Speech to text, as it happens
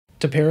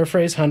To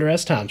paraphrase Hunter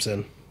S.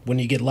 Thompson, when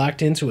you get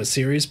locked into a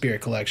serious beer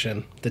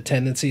collection, the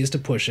tendency is to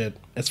push it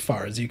as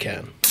far as you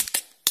can.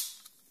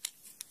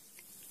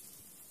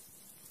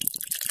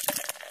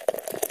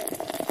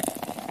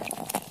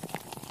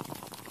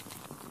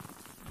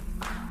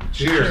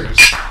 Cheers.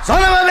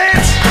 Son of a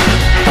bitch!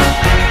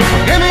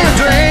 Give me a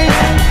drink.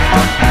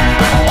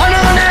 One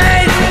of the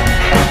night.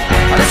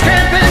 On this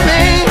camping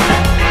thing.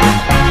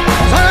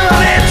 Son of a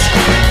bitch!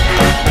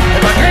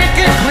 If I drink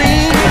it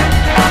clean,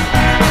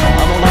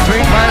 I'm gonna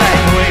drink my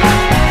life away.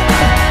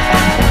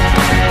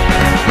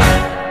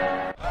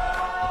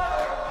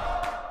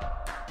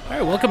 All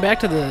right, welcome back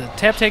to the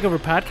Tap Takeover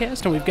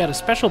Podcast, and we've got a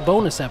special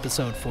bonus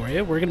episode for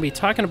you. We're going to be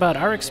talking about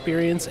our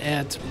experience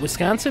at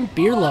Wisconsin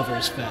Beer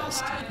Lovers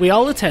Fest. We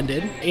all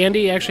attended.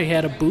 Andy actually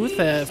had a booth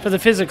for the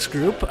physics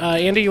group.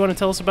 Andy, you want to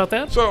tell us about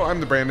that? So I'm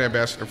the brand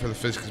ambassador for the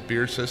Physics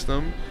Beer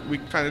System. We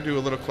kind of do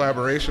a little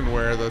collaboration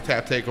where the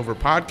Tap Takeover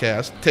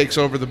Podcast takes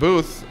over the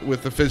booth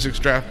with the Physics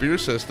Draft Beer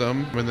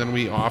System, and then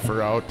we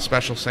offer out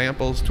special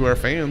samples to our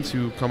fans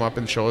who come up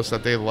and show us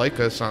that they like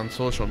us on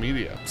social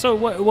media. So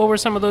what were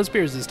some of those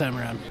beers this time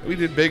around? We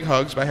did Big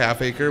Hugs by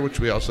Half Acre, which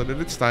we also did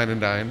at Stein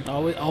and Dine.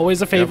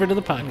 Always a favorite of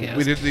the podcast.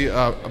 We did the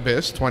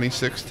Abyss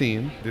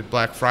 2016. Did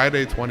Black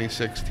Friday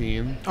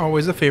 2016.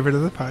 Always a favorite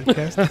of the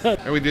podcast.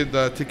 And we did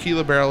the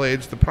Tequila Barrel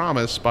Aged The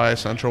Promise by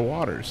Central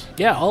Waters.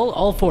 Yeah,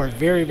 all four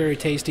very, very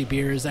tasty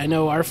beers. I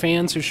know our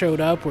fans who showed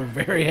up were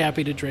very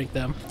happy to drink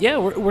them. Yeah,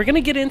 we're going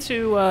to get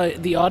into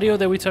the audio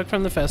that we took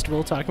from the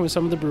festival, talking with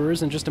some of the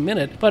brewers in just a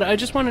minute. But I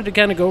just wanted to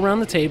kind of go around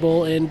the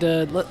table and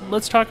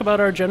let's talk about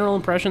our general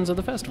impressions of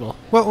the festival.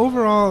 Well,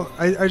 overall,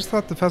 I just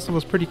thought the festival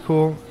was pretty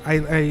cool.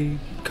 A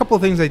couple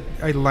of things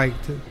I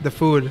liked. The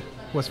food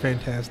was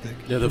fantastic.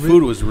 Yeah, the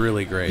food was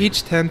really great.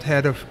 Each tent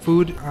had a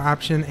food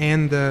option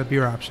and the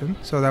beer option,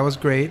 so that was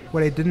great.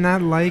 What I did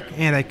not like,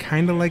 and I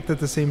kind of liked at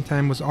the same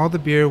time, was all the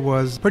beer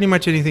was pretty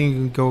much anything you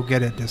can go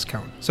get at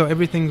discount. So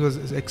everything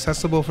was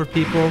accessible for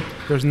people.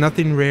 There's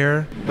nothing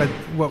rare, but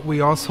what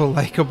we also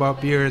like about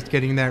beer is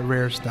getting that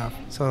rare stuff.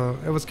 So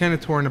it was kind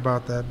of torn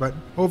about that, but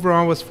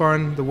overall it was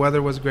fun. The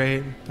weather was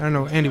great. I don't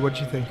know, Andy, what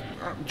did you think?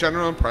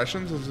 General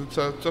impressions is it's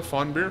a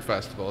fun beer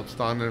festival. It's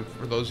done, and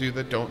for those of you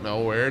that don't know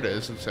where it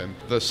is, it's in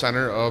the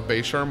center of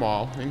Bayshore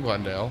Mall in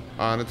Glendale.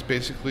 And it's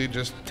basically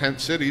just tent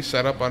city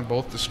set up on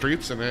both the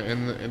streets and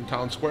in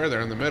town square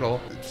there in the middle.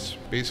 It's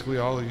basically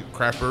all the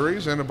craft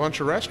breweries and a bunch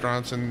of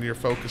restaurants, and you're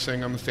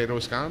focusing on the state of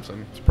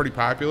Wisconsin. It's pretty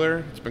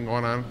popular. It's been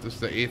going on, this is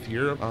the 8th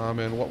year.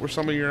 And what were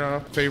some of your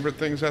favorite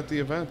things at the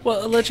event?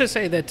 Well, let's just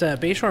say that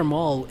Bayshore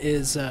Mall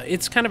is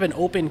it's kind of an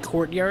open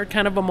courtyard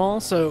kind of a mall,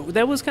 so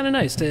that was kind of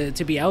nice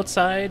to be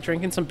outside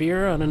drinking some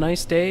beer on a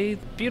nice day.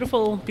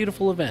 Beautiful,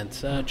 beautiful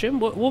event. Jim,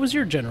 what was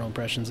your general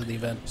impressions of the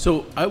event?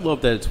 So I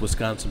love that it's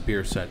Wisconsin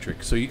beer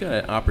centric. So you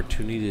got an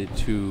opportunity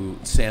to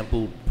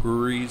sample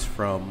breweries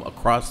from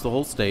across the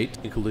whole state,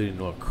 including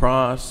La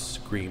Crosse,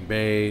 Green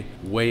Bay,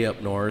 way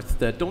up north,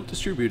 that don't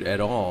distribute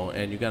at all,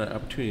 and you got an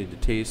opportunity to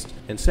taste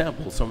and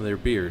sample some of their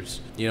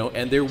beers. You know,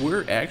 and there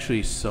were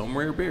actually some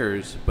rare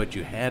beers, but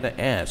you had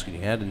to ask and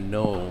you had to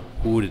know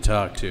who to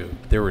talk to.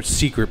 There were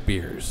secret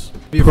beers.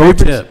 Pro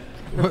tip.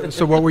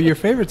 So what were your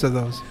favorites of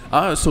those?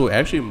 So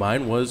actually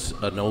mine was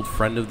an old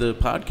friend of the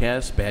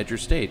podcast, Badger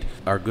State.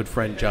 Our good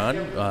friend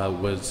John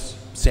was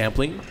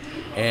sampling,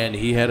 and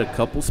he had a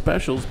couple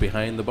specials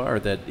behind the bar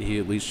that he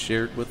at least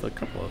shared with a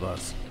couple of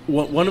us.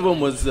 One of them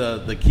was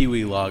the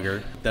Kiwi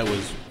Lager. That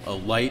was a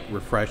light,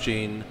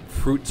 refreshing,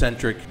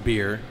 fruit-centric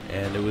beer,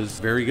 and it was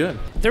very good.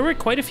 There were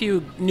quite a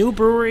few new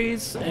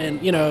breweries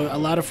and, you know, a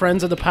lot of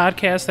friends of the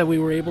podcast that we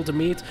were able to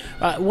meet.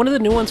 One of the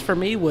new ones for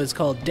me was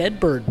called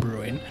Deadbird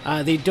Brewing.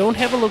 They don't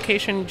have a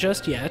location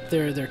just yet.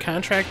 They're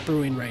contract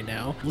brewing right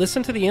now.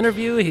 Listen to the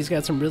interview. He's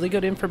got some really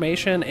good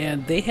information,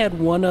 and they had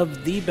one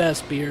of the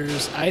best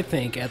beers, I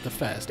think, at the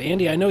fest.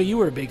 Andy, I know you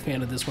were a big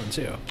fan of this one,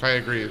 too. I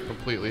agree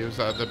completely. It was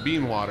the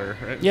bean water,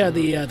 right? Yeah,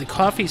 the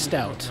coffee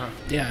stout.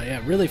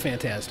 Yeah, really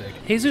fantastic.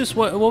 Jesus,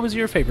 what was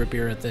your favorite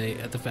beer at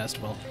the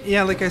festival?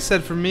 Yeah, like I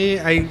said, for me,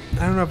 I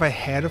don't know if I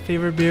had a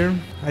favorite beer.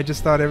 I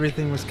just thought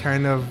everything was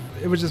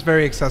it was just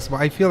very accessible.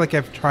 I feel like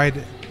I've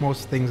tried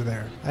most things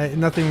there.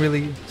 Nothing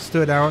really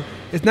stood out.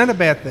 It's not a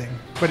bad thing,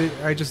 but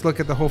I just look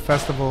at the whole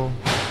festival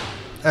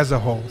as a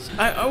whole.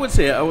 I would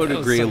say I would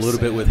agree a little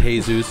bit with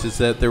Jesus, is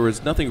that there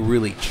was nothing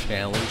really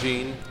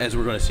challenging, as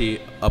we're going to see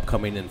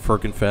upcoming in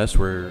Firkenfest,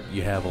 where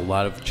you have a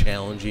lot of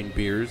challenging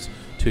beers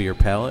to your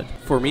palate.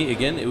 For me,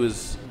 again, it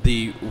was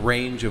the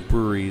range of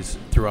breweries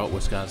throughout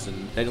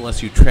Wisconsin. And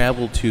unless you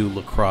travel to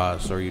La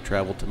Crosse, or you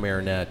travel to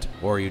Marinette,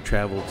 or you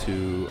travel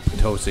to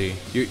Potosi,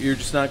 you're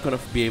just not going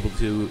to be able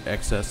to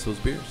access those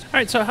beers. All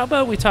right, so how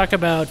about we talk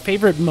about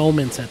favorite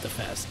moments at the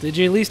fest? Did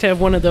you at least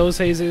have one of those,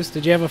 Jesus?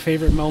 Did you have a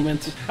favorite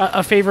moment?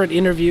 A favorite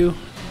interview?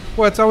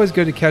 Well, it's always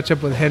good to catch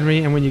up with Henry,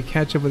 and when you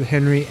catch up with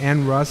Henry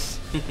and Russ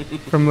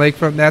from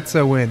Lakefront, that's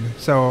a win.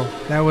 So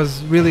that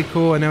was really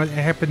cool, and it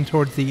happened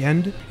towards the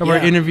end of our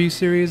interview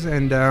series.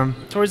 And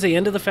towards the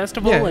end of the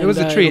festival, yeah, it was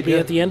a treat. It'll be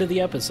at the end of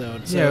the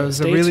episode. So yeah, it was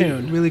stay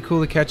tuned. really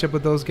cool to catch up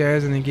with those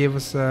guys, and they gave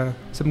us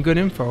some good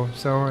info.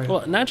 So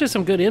well, not just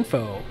some good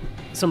info.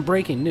 Some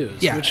breaking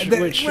news, yeah,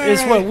 which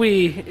is what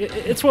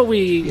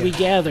we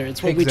gather.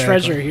 It's what we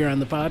treasure here on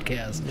the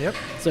podcast. Yep.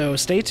 So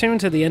stay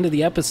tuned to the end of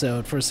the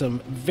episode for some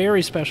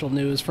very special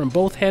news from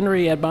both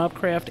Henry at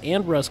Mobcraft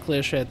and Russ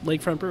Klisch at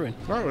Lakefront Brewing.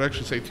 Well, I would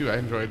actually say too, I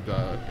enjoyed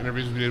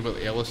interviews we did with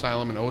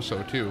Asylum and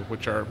Oso too,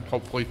 which are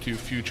hopefully 2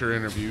 future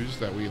interviews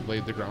that we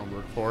laid the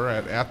groundwork for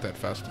at that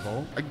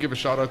festival. I'd give a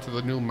shout out to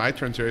the new My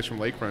Turn series from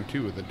Lakefront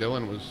too.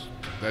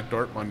 That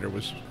Dortmunder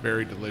was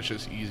very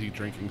delicious, easy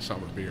drinking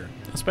summer beer,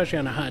 especially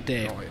on a hot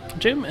day. Oh, yeah.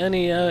 Jim,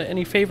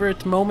 any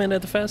favorite moment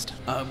at the fest?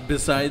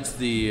 Besides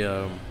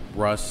the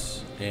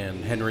Russ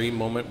and Henry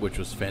moment, which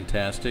was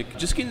fantastic,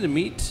 just getting to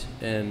meet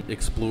and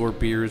explore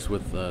beers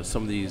with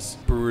some of these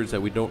brewers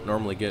that we don't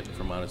normally get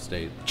from out of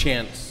state.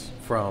 Chance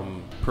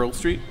from Pearl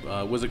Street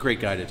was a great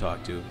guy to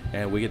talk to,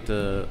 and we get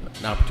an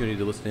opportunity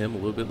to listen to him a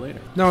little bit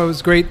later. No, it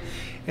was great.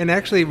 And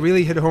actually, it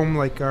really hit home,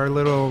 like our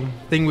little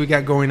thing we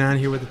got going on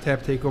here with the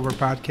Tap Takeover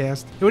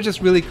Podcast. It was just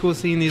really cool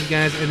seeing these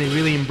guys, and they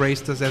really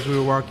embraced us as we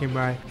were walking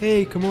by.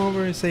 Hey, come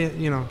over and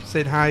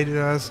said hi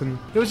to us, and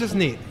it was just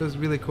neat. It was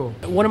really cool.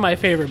 One of my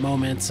favorite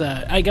moments,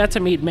 I got to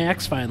meet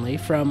Max finally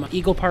from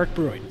Eagle Park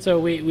Brewing. So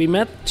we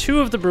met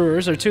 2 of the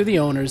brewers, or 2 of the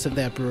owners of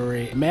that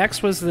brewery.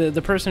 Max was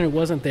the person who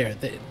wasn't there.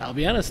 I'll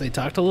be honest, they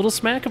talked a little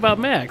smack about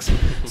Max.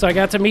 So I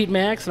got to meet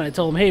Max, and I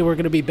told him, hey, we're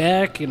going to be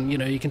back, and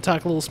you can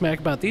talk a little smack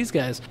about these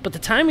guys. But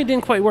the timing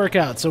didn't quite work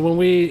out. So when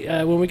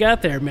we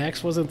got there,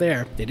 Max wasn't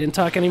there. They didn't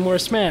talk any more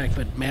smack,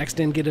 but Max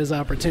didn't get his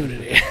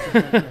opportunity.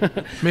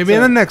 Maybe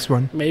on the next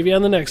one. Maybe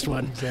on the next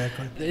one.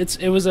 Exactly.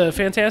 It was a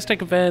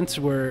fantastic event.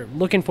 We're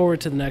looking forward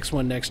to the next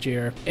one next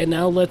year. And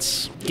now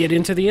let's get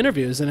into the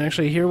interviews and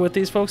actually hear what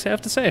these folks have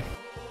to say.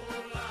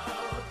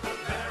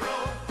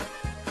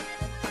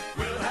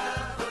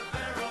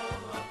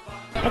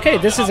 Okay,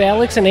 this is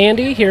Alex and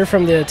Andy here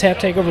from the Tap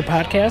Takeover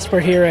Podcast. We're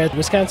here at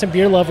Wisconsin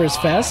Beer Lovers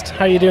Fest.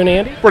 How you doing,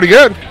 Andy? Pretty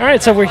good. All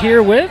right, so we're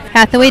here with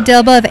Hathaway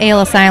Dilba of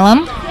Ale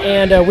Asylum.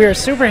 And we are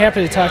super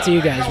happy to talk to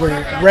you guys. We're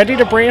ready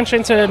to branch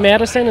into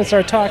Madison and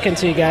start talking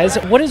to you guys.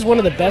 What is one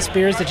of the best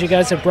beers that you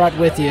guys have brought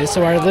with you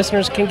so our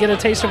listeners can get a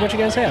taste of what you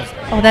guys have?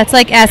 Oh, that's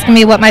like asking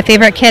me what my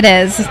favorite kit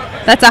is.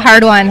 That's a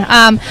hard one.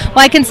 Well,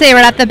 I can say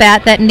right off the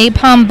bat that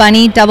Napalm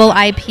Bunny Double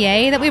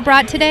IPA that we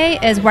brought today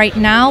is right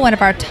now one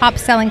of our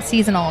top-selling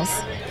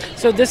seasonals.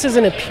 So this is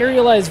an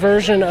imperialized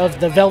version of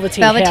the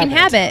Velveteen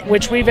Habit,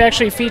 which we've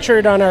actually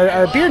featured on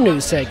our beer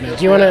news segment.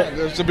 Do you want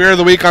to? It's the beer of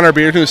the week on our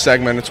beer news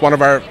segment. It's one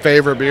of our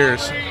favorite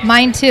beers.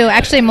 Mine too.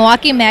 Actually,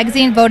 Milwaukee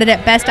Magazine voted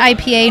it best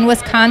IPA in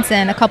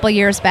Wisconsin a couple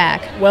years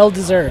back. Well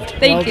deserved.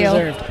 Thank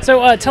you.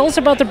 So tell us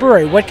about the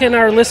brewery. What can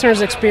our listeners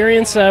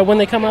experience when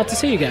they come out to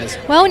see you guys?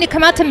 Well, when you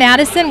come out to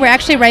Madison, we're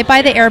actually right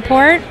by the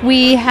airport.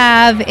 We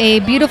have a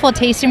beautiful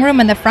tasting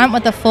room in the front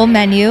with a full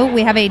menu.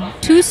 We have a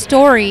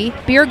 2-story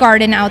beer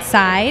garden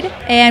outside.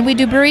 And we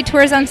do brewery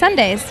tours on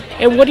Sundays.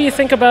 And what do you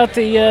think about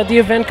the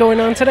event going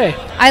on today?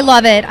 I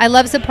love it. I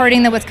love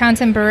supporting the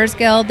Wisconsin Brewers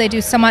Guild. They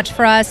do so much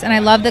for us, and I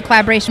love the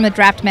collaboration with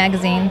Draft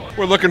Magazine.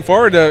 We're looking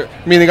forward to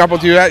meeting up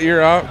with you at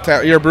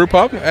your brew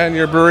pub and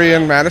your brewery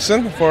in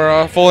Madison for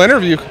a full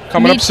interview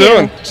coming up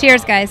soon.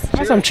 Cheers, guys.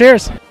 Awesome.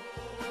 Cheers.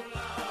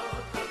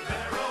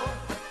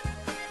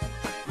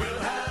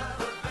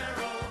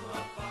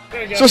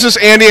 So this is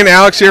Andy and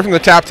Alex here from the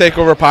Tap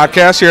Takeover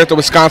Podcast here at the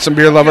Wisconsin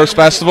Beer Lovers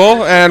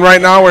Festival. And right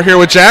now we're here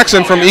with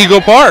Jackson from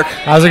Eagle Park.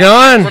 How's it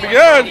going? Pretty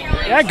good.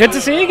 Yeah, good to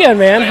see you again,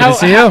 man. Good to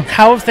see you.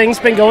 How have things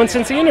been going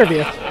since the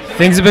interview?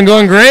 Things have been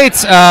going great.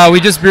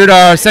 We just brewed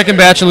our second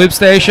batch of Loop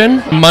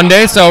Station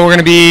Monday, so we're going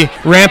to be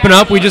ramping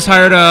up. We just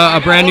hired a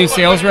brand new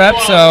sales rep,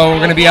 so we're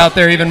going to be out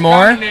there even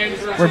more.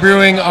 We're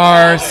brewing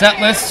our set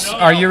list,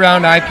 our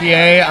year-round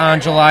IPA on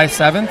July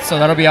 7th, so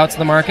that'll be out to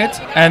the market.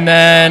 And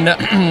then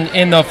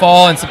in the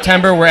fall and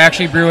September, we're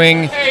actually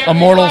brewing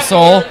Immortal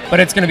Soul, but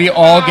it's going to be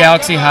all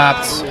Galaxy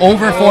hops.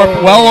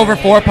 Well over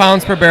 4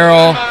 pounds per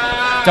barrel.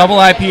 Double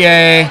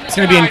IPA. It's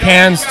going to be in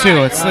cans,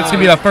 too. It's going to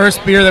be the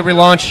first beer that we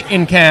launch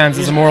in cans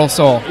is Immortal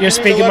Soul. You're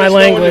speaking my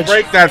language.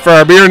 Break that for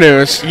our beer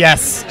news.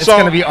 Yes, it's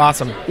going to be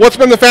awesome. What's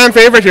been the fan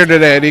favorite here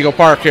today at Eagle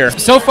Park here?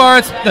 So far,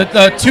 it's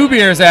the 2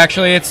 beers,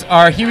 actually. It's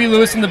our Huey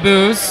Lewis and the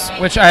Booze,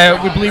 which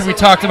we believe we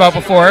talked about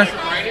before.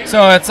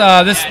 So it's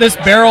this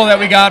barrel that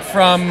we got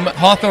from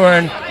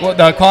Hawthorne. Well,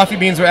 the coffee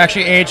beans were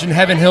actually aged in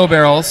Heaven Hill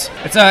barrels.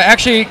 It's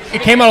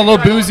it came out a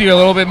little boozy, a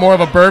little bit more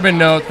of a bourbon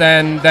note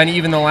than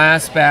even the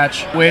last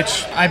batch,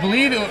 which I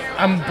believe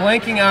I'm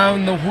blanking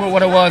on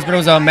what it was, but it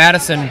was a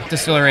Madison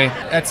distillery.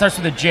 It starts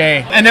with a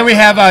J. And then we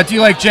have Do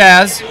You Like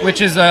Jazz, which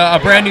is a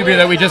brand new beer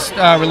that we just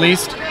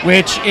released,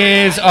 which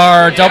is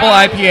our double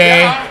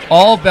IPA,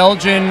 all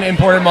Belgian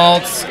imported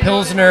malts,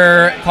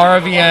 Pilsner,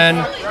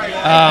 Karben4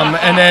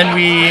 And then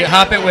we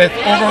hop it with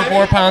over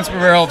 4 pounds per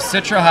barrel of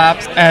Citra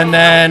hops. And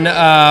then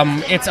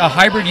it's a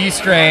hybrid yeast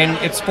strain.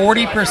 It's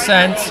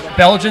 40%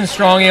 Belgian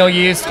strong ale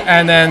yeast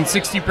and then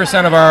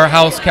 60% of our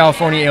house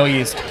California ale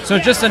yeast. So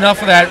just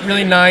enough of that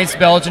really nice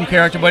Belgian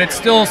character, but it's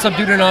still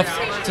subdued enough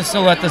to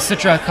still let the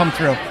Citra come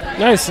through.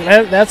 Nice.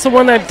 That's the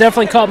one that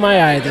definitely caught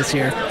my eye this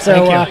year.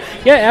 So, Thank you.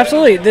 yeah,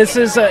 absolutely. This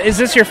is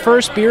this your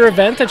first beer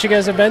event that you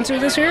guys have been to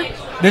this year?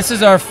 This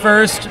is our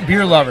first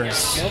Beer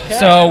Lovers. Okay.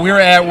 So we were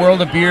at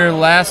World of Beer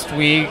last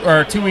week,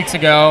 or 2 weeks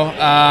ago.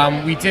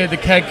 We did the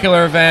Keg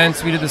Killer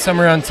events. We did the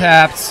Summer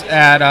Untapped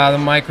at the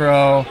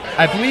Micro.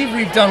 I believe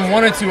we've done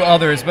 1 or 2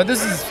 others, but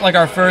this is like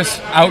our first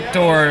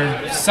outdoor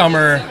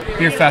summer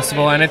beer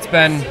festival, and it's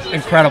been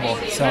incredible.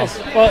 So,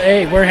 Well,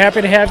 hey, we're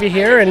happy to have you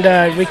here,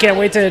 and we can't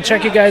wait to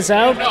check you guys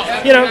out,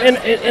 you know,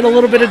 in a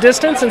little bit of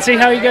distance and see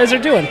how you guys are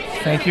doing.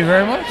 thank you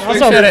very much. Awesome.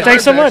 Appreciate it.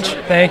 Thanks so much.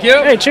 Thank you.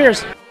 Hey,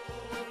 cheers.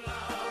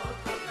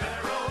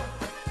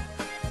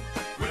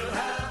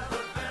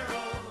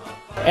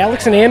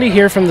 Alex and Andy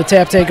here from the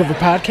Tap Takeover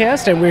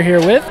Podcast, and we're here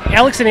with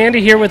Alex and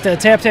Andy here with the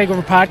Tap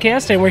Takeover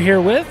Podcast, and we're here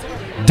with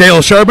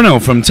Dale Charbonneau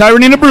from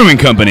Tyrenena Brewing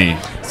Company.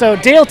 So,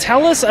 Dale,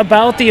 tell us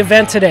about the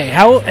event today.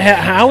 How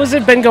has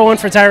it been going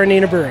for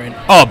Tyrenena Brewing?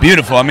 Oh,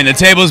 beautiful. I mean, the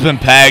table's been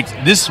packed.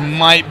 This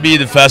might be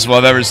the festival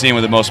I've ever seen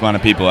with the most amount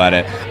of people at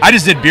it. I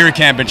just did Beer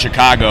Camp in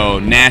Chicago,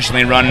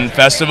 nationally run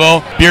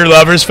festival, Beer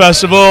Lovers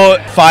Festival,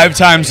 5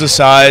 times the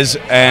size,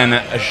 and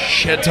a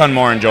shit ton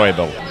more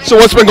enjoyable. So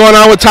what's been going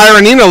on with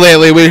Tyrenena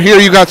lately? We hear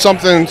you got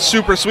something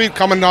super sweet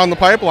coming down the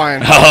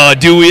pipeline. Oh,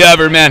 do we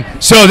ever, man.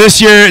 So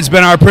this year, it's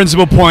been our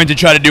principal point to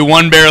try to do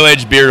 1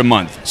 barrel-aged beer a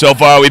month. So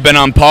far, we've been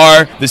on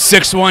par. The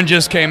 6th one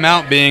just came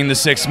out, being the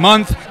 6th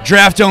month.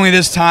 Draft only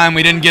this time.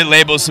 We didn't get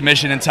label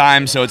submission in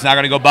time, so it's not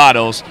going to go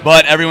bottles.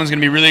 But everyone's going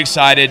to be really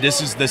excited.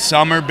 This is the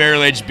summer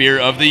barrel-aged beer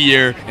of the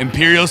year,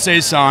 Imperial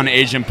Saison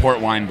aged in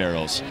port wine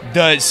barrels.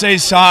 The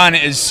Saison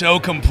is so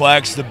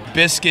complex. The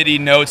biscuity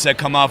notes that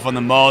come off on the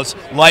malts,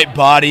 light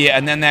body,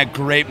 and then that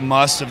grape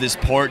must of this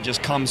port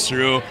just comes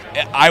through.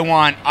 I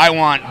want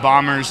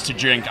bombers to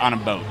drink on a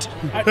boat.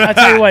 I'll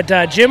tell you what,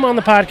 Jim on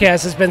the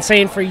podcast has been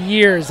saying for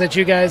years that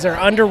you guys are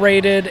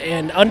underrated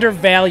and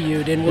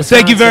undervalued in Wisconsin. Well,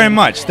 thank you very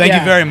much. Thank you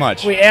very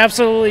much. We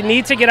absolutely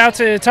need to get out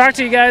to talk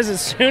to you guys as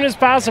soon as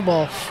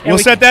possible. And We'll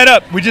set that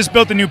up. We just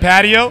built a new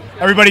patio.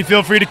 Everybody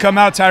feel free to come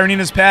out.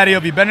 Tyrenena's patio.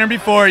 If you've been there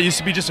before, it used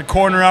to be just a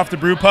corner off the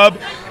brew pub.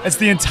 It's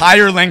the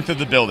entire length of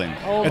the building.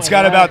 It's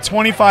got about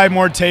 25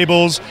 more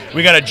tables.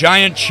 We got a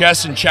giant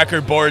chess and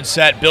checkerboard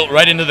set built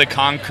right into the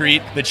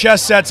concrete. The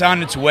chess set's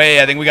on its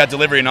way. I think we got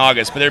delivery in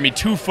August, but there'll be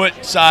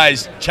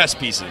 2-foot-sized chess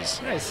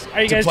pieces. Nice.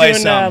 Are you to guys play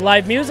doing some.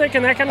 live music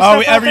and that kind of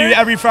stuff out there?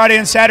 Every Friday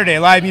and Saturday.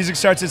 Live music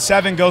starts at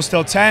 7, goes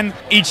till 10.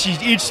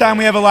 Each time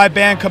we have a live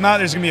band come out,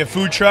 there's going to be a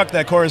food truck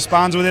that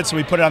corresponds with it, so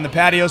we put it on the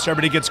patio so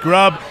everybody gets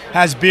grub,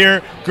 has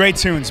beer. Great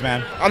tunes,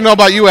 man. I don't know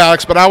about you,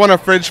 Alex, but I want a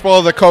fridge full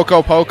of the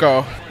Coco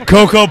Poco.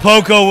 Coco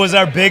Poco was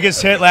our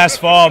biggest hit last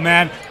fall,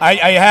 man. I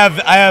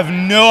have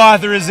no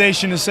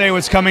authorization to say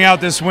what's coming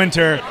out this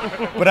winter,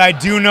 but I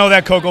do know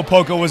that Coco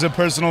Poco was a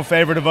personal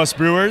favorite of us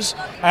brewers.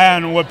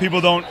 And what people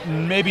don't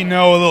maybe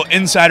know, a little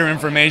insider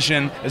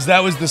information, is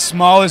that was the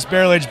smallest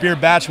barrel-aged beer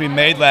batch we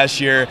made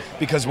last year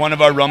because one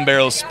of our rum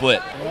barrels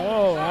split.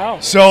 Oh, wow.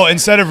 So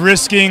instead of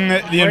risking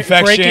the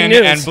infection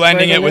and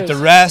blending it with the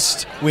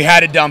rest, we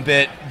had to dump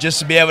it just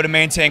to be able to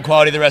maintain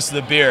quality of the rest of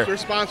the beer. It's a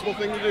responsible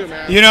thing to do,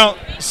 man. You know,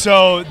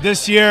 so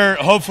this year,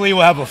 hopefully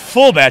we'll have a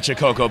full batch of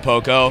Coco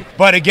Poco.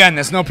 But again,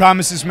 there's no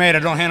promises made. I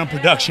don't handle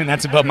production.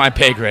 That's above my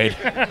pay grade.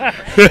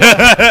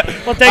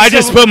 I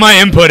just put my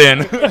input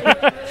in.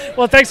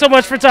 Well, thanks so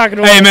much for talking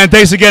to us. Hey, man,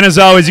 thanks again as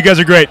always. You guys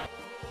are great.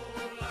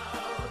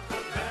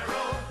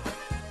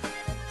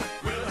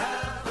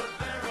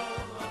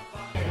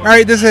 All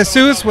right, this is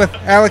Jesus with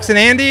Alex and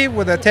Andy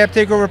with the Tap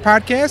Takeover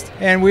Podcast,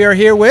 and we are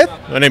here with.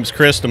 My name's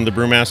Chris. I'm the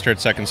brewmaster at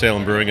Second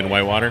Salem Brewing in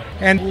Whitewater.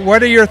 And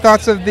what are your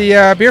thoughts of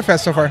the beer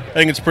fest so far? I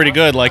think it's pretty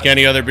good. Like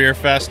any other beer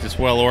fest, it's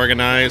well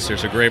organized.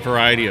 There's a great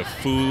variety of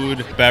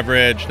food,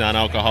 beverage,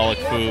 non-alcoholic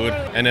food,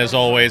 and as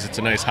always, it's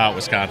a nice hot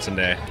Wisconsin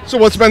day. So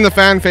what's been the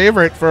fan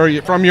favorite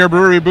from your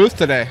brewery booth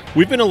today?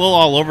 We've been a little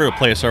all over the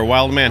place. Our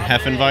Wildman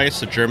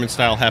Heffenweiss, the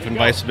German-style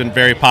Heffenweiss, has been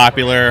very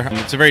popular.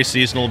 It's a very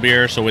seasonal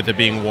beer, so with it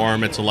being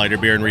warm, it's a lighter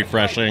beer and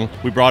refreshing.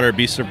 We brought our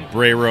Beast of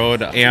Bray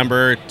Road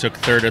Amber, took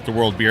 3rd at the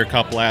World Beer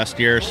Cup last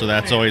year, so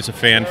that's always a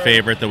fan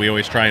favorite that we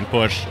always try and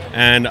push.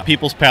 And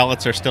people's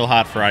palates are still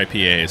hot for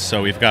IPAs,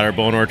 so we've got our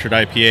Bone Orchard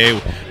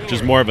IPA, which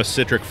is more of a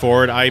citric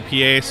forward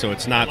IPA, so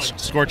it's not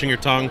scorching your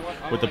tongue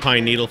with the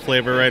pine needle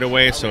flavor right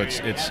away, so it's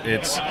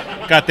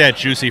got that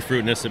juicy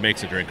fruitiness that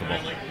makes it drinkable.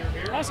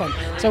 Awesome.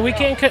 So we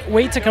can't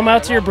wait to come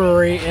out to your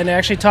brewery and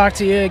actually talk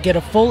to you, get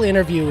a full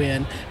interview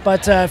in.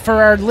 But for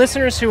our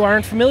listeners who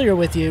aren't familiar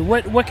with you,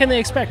 what can they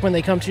expect when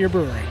they come to your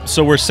brewery?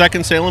 So we're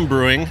Second Salem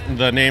Brewing.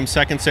 The name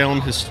Second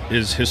Salem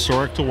is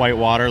historic to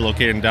Whitewater,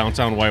 located in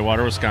downtown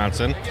Whitewater,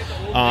 Wisconsin.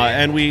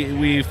 And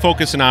we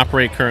focus and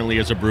operate currently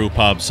as a brew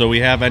pub. So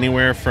we have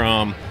anywhere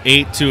from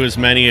 8 to as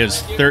many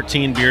as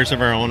 13 beers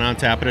of our own on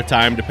tap at a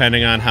time,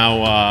 depending on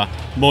how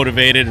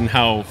motivated and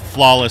how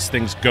flawless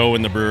things go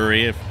in the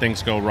brewery. If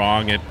things go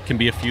wrong, it can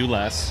be a few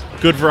less.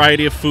 Good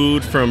variety of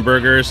food, from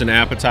burgers and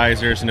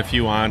appetizers and a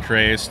few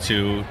entrees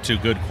to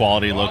good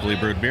quality locally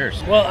brewed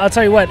beers. Well, I'll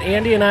tell you what,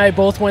 Andy and I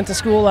both went to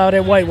school out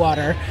at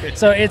Whitewater,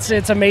 so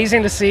it's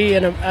amazing to see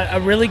a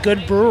really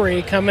good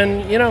brewery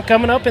coming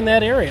up in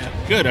that area.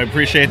 Good, I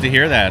appreciate to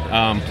hear that.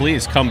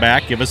 Please come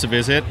back, give us a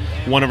visit.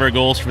 One of our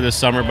goals for this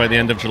summer by the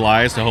end of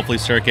July is to hopefully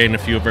start getting a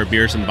few of our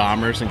beers and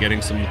bombers and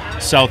getting some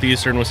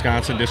southeastern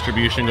Wisconsin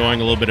distribution going,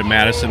 a little bit of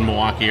Madison,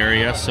 Milwaukee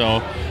area. So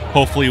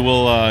hopefully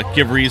we'll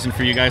give reason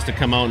for you guys to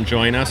come out and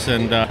join us,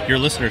 and your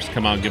listeners to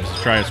come out and give us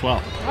a try as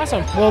well.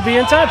 Awesome. We'll be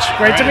in touch.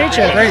 Great to meet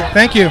you. Great.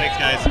 Thank you. Thanks,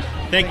 guys.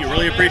 Thank you.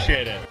 Really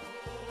appreciate it.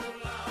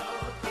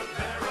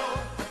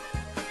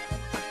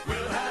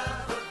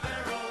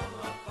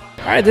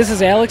 All right, this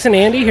is Alex and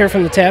Andy here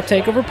from the Tap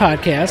Takeover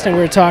Podcast, and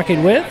we're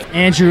talking with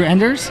Andrew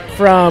Enders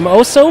from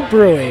Oso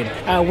Brewing.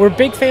 We're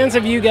big fans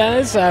of you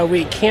guys.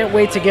 We can't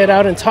wait to get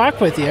out and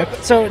talk with you.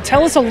 So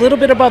tell us a little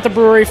bit about the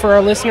brewery for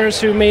our listeners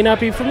who may not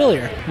be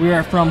familiar. We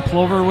are from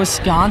Plover,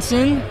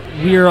 Wisconsin.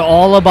 We are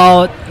all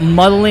about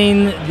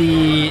muddling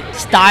the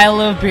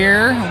style of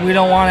beer. We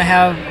don't want to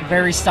have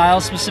very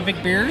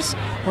style-specific beers.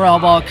 We're all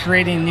about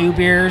creating new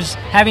beers,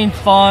 having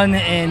fun,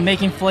 and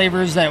making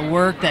flavors that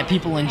work, that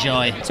people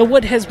enjoy. So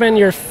what has been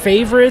your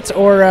favorite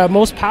or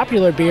most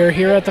popular beer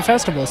here at the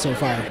festival so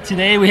far?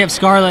 Today we have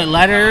Scarlet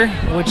Letter,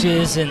 which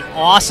is an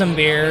awesome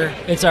beer.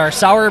 It's our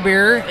sour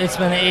beer. It's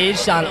been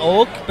aged on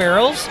oak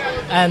barrels,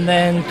 and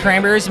then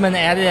cranberries have been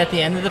added at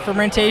the end of the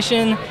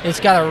fermentation. It's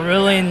got a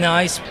really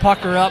nice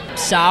pucker-up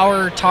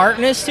sour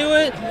tartness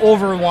to it,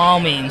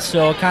 overwhelming.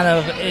 So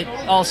it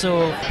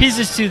also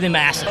pieces to the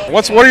masses.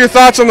 What are your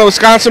thoughts on the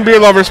Wisconsin Beer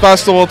Lovers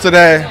Festival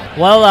today?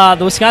 Well,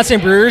 the Wisconsin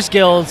Brewers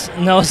Guild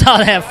knows how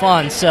to have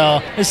fun,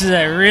 so this is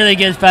a really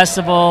good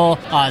festival.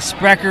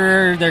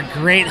 Sprecher, they're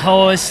great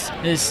hosts.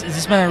 This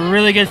has been a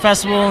really good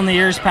festival in the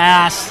years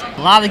past.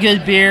 A lot of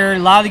good beer, a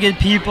lot of good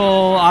people.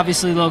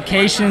 Obviously, the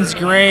location's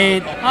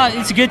great.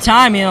 It's a good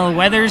time. The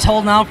weather's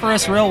holding out for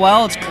us real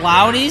well. It's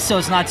cloudy, so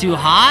it's not too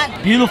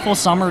hot. Beautiful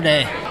summer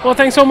day. Well,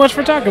 thanks so much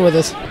for talking with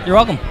us. You're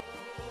welcome.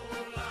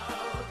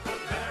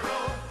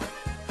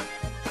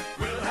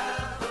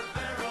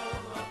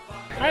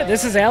 All right,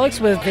 this is Alex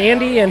with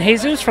Andy and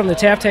Jesus from the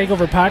Tap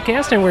Takeover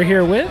Podcast, and we're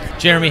here with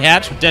Jeremy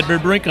Hatch with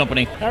Deadbird Brewing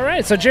Company. All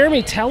right, so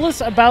Jeremy, tell us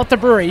about the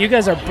brewery. You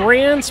guys are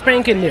brand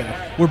spanking new.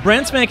 We're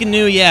brand spanking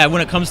new, yeah,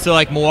 when it comes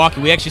to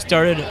Milwaukee. We actually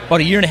started about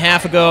a year and a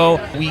half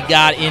ago. We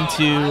got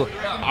into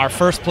our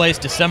first place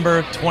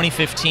December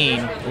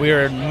 2015. We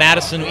were in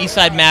Madison,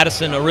 Eastside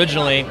Madison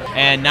originally,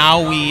 and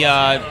now we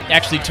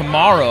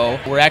tomorrow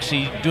we're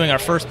actually doing our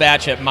first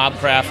batch at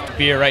Mobcraft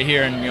beer right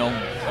here in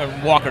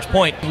Walker's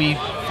Point. We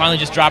finally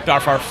just dropped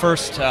off our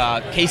first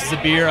cases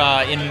of beer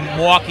in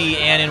Milwaukee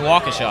and in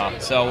Waukesha.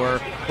 So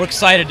we're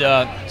excited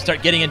to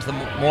start getting into the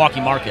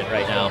Milwaukee market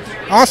right now.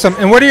 Awesome.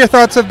 And what are your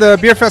thoughts of the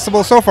beer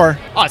festival so far?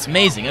 Oh, it's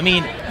amazing. I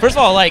mean, first of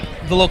all,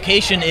 the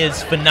location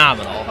is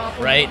phenomenal,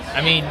 right?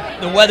 I mean,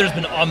 the weather's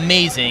been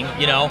amazing,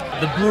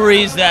 The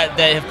breweries that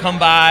have come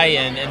by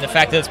and the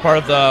fact that it's part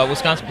of the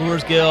Wisconsin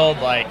Brewers Guild,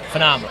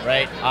 phenomenal,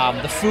 right?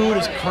 The food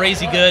is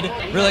crazy good.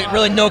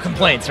 Really no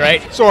complaints,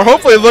 right? So we're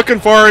hopefully looking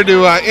forward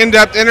to an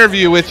in-depth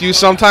interview with you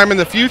sometime in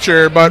the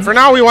future, but for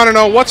now we want to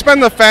know what's been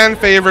the fan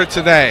favorite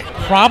today?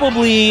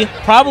 Probably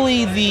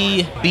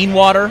the bean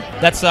water.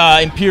 That's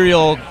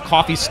Imperial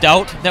Coffee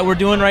Stout that we're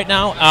doing right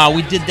now.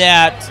 We did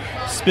that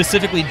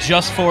specifically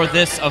just for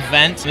this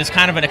event. It's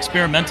kind of an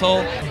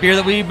experimental beer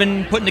that we've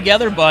been putting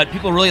together, but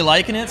people are really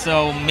liking it,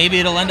 so maybe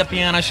it'll end up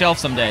being on a shelf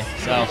someday.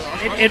 So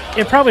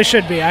it probably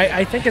should be.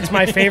 I think it's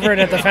my favorite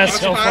at the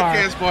fest so far.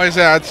 Boys,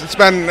 yeah, it's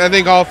been, I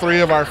think, all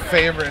three of our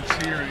favorites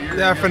here.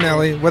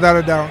 Definitely, without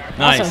a doubt.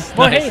 Nice. Awesome.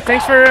 Well, hey,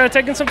 thanks for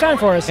taking some time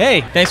for us. Hey,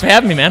 thanks for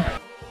having me, man.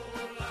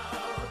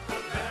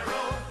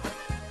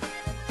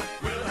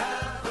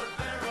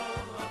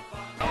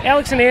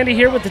 Alex and Andy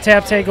here with the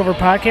Tap Takeover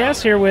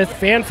Podcast, here with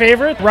fan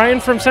favorite Ryan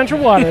from Central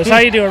Waters. How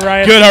you doing,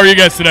 Ryan? Good. How are you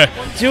guys today?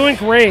 Doing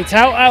great.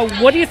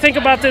 What do you think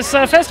about this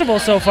festival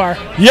so far?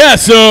 Yeah.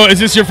 So, is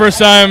this your first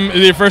time? Is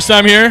it your first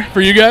time here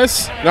for you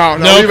guys? No,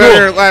 we've been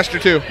here last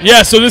year too.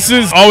 Yeah. So this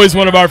is always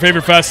one of our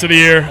favorite fests of the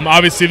year.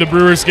 Obviously, the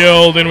Brewers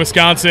Guild in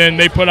Wisconsin,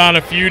 they put on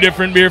a few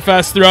different beer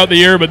fests throughout the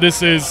year, but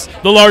this is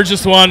the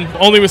largest one.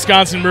 Only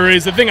Wisconsin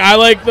breweries. The thing I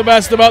like the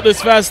best about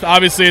this fest,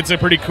 obviously, it's a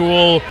pretty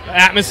cool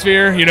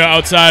atmosphere.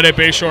 Outside at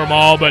Bayshore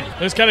Mall, but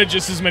there's kind of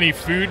just as many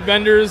food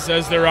vendors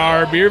as there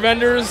are beer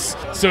vendors,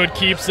 so it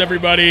keeps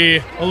everybody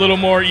a little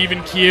more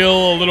even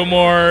keel, a little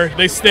more,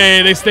 they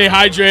stay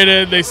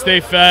hydrated, they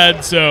stay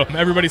fed, so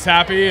everybody's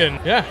happy,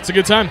 and yeah, it's a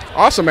good time.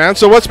 Awesome, man.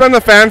 So what's been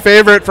the fan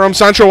favorite from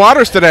Central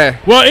Waters today?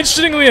 Well,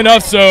 interestingly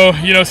enough, so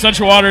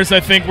Central Waters, I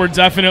think we're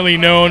definitely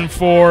known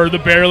for the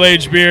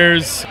barrel-aged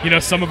beers,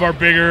 some of our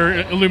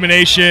bigger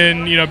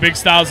Illumination, big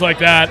styles like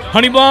that.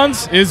 Honey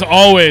Blondes is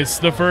always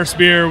the first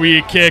beer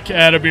we kick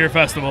at a beer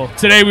festival.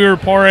 Today today we were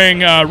pouring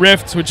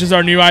Rift, which is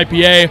our new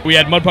IPA. We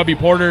had Mud Puppy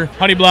Porter,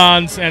 Honey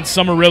Blondes, and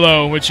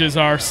Summerillo, which is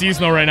our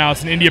seasonal right now.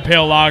 It's an India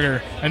Pale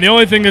Lager. And the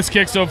only thing that's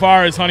kicked so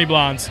far is Honey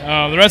Blondes.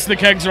 The rest of the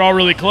kegs are all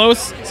really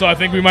close, so I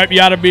think we might be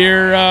out of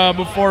beer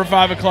before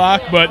 5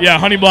 o'clock. But yeah,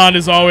 Honey Blonde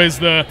is always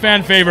the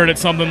fan favorite at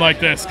something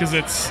like this because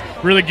it's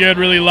really good,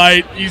 really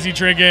light, easy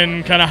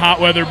drinking, kind of hot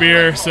weather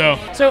beer. So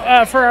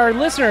for our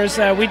listeners,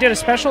 we did a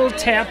special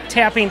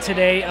tapping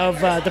today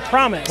of the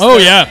Promise. Oh,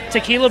 the yeah.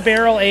 Tequila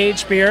barrel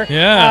aged beer.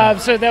 Yeah.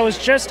 So that was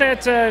just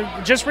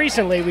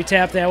recently we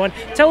tapped that one.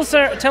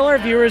 Tell our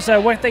viewers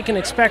what they can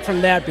expect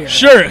from that beer.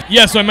 Sure.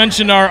 Yeah, so I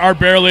mentioned our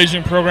barrel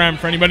aging program.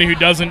 For anybody who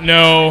doesn't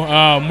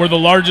know, we're the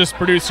largest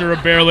producer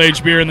of barrel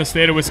aged beer in the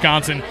state of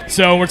Wisconsin.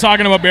 So we're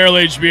talking about barrel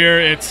aged beer.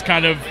 It's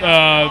kind of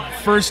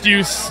first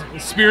use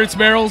spirits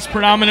barrels,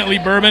 predominantly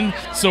bourbon.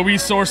 So we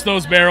source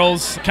those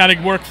barrels, kind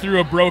of work through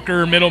a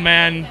broker,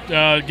 middleman,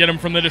 get them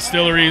from the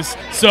distilleries.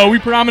 So we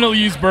predominantly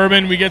use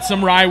bourbon. We get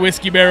some rye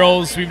whiskey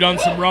barrels. We've done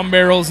some rum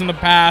barrels in the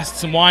past,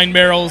 some wine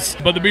barrels.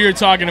 But the beer you're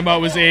talking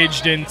about was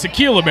aged in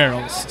tequila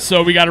barrels.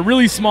 So we got a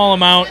really small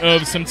amount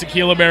of some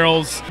tequila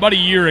barrels about a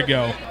year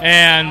ago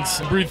and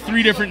brewed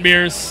 3 different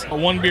beers.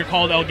 One beer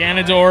called El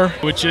Ganador,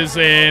 which is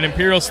an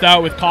imperial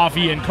stout with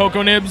coffee and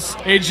cocoa nibs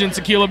aged in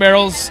tequila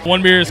barrels.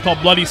 One beer is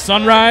called Bloody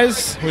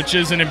Sunrise, which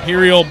is an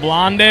imperial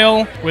blonde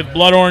ale with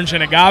blood orange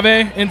and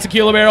agave in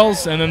tequila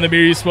barrels. And then the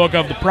beer you spoke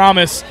of, the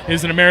Promise,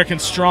 is an American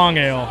strong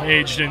ale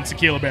aged in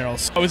tequila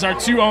barrels. It was our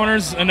 2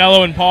 owners,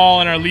 Anello and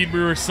Paul, and our lead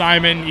brewer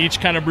Simon, each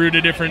kind of brewed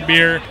a different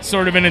beer,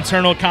 sort of an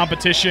internal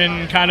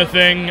competition kind of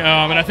thing.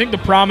 And I think the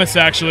Promise,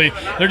 actually,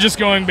 they're just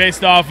going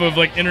based off of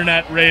like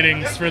internet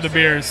ratings for the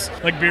beers,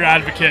 like Beer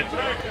Advocate.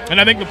 And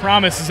I think the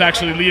Promise is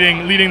actually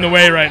leading the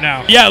way right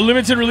now. Yeah,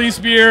 limited release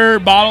beer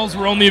bottles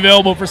were only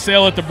available for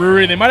sale at the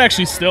brewery. They might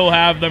actually still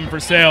have them for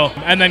sale.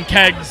 And then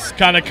kegs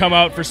kind of come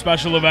out for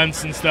special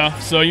events and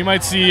stuff. So you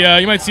might see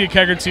a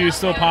keg or 2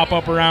 still pop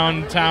up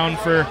around town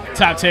for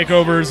tap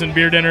takeovers and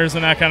beer dinners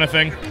and that kind of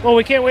thing. Well,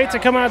 we can't wait to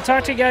come out and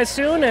talk to you guys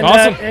soon and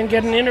Awesome. And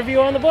get an interview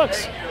on the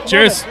books.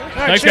 Cheers. All right,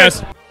 Thanks,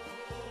 cheers. guys.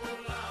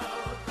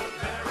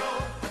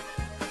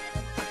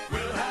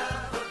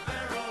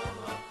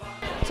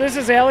 So this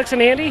is Alex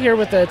and Andy here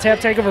with the Tap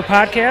Takeover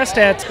Podcast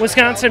at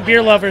Wisconsin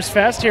Beer Lovers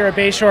Fest here at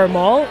Bayshore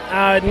Mall.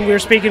 And we're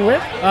speaking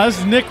with? This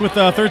is Nick with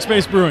Third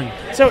Space Brewing.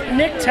 So,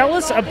 Nick, tell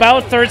us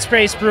about Third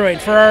Space Brewing.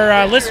 For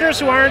our listeners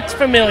who aren't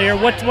familiar,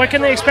 what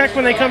can they expect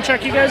when they come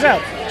check you guys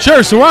out?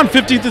 Sure, so we're on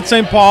 15th and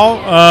St. Paul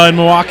in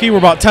Milwaukee. We're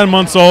about 10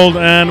 months old,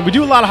 and we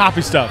do a lot of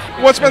hoppy stuff.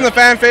 What's been the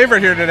fan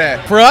favorite here today?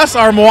 For us,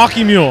 our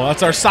Milwaukee Mule.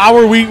 That's our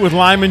sour wheat with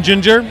lime and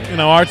ginger. You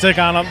know, our take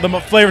on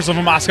the flavors of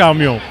a Moscow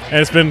Mule. And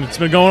it's been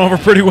going over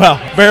pretty well.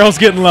 Barrel's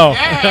getting low.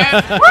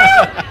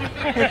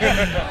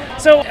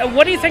 So,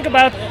 what do you think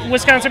about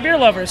Wisconsin Beer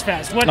Lovers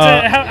Fest? What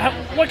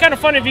kind of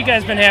fun have you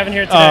guys been having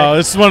here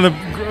today? This is one of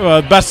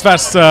the best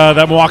fests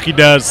that Milwaukee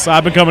does.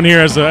 I've been coming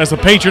here as a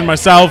patron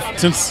myself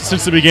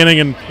since the beginning,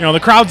 and you know the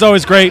crowd's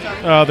always great.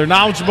 They're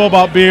knowledgeable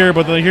about beer,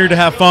 but they're here to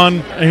have fun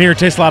and here to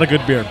taste a lot of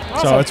good beer.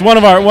 Awesome. So it's one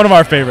of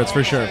our favorites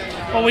for sure.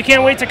 Well, we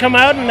can't wait to come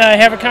out and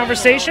have a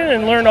conversation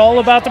and learn all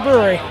about the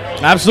brewery.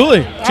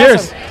 Absolutely.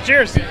 Awesome.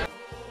 Cheers.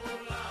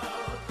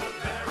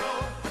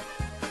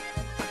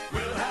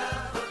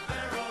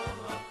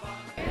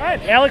 All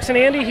right, Alex and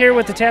Andy here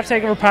with the Tap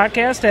Takeover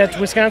Podcast at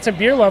Wisconsin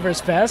Beer Lovers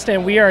Fest,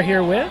 and we are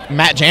here with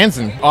Matt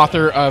Jansen,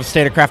 author of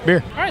State of Craft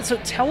Beer. All right, so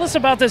tell us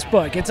about this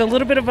book. It's a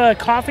little bit of a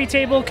coffee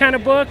table kind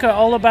of book,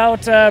 all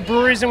about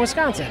breweries in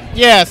Wisconsin.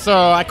 Yeah, so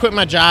I quit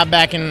my job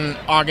back in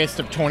August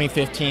of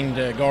 2015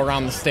 to go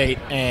around the state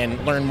and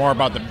learn more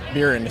about the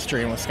beer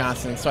industry in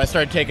Wisconsin. So I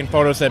started taking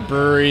photos at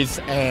breweries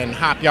and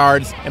hop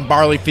yards and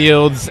barley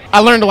fields.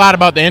 I learned a lot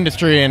about the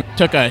industry and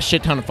took a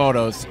shit ton of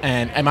photos.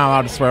 And am I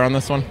allowed to swear on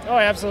this one? Oh,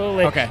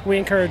 absolutely. Okay. We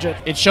encourage it.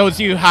 It shows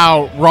you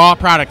how raw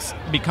products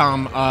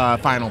become a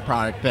final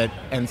product that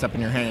ends up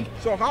in your hand.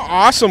 So how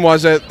awesome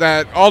was it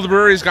that all the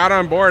breweries got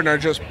on board and are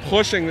just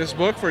pushing this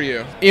book for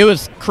you? It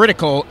was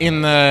critical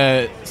in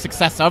the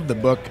success of the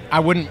book. I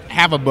wouldn't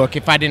have a book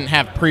if I didn't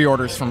have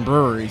pre-orders from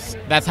breweries.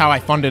 That's how I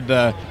funded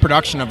the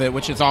production of it,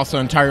 which is also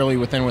entirely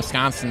within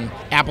Wisconsin.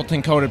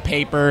 Appleton-coated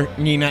paper,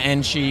 Neenah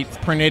end sheets,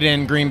 printed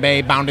in Green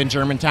Bay, bound in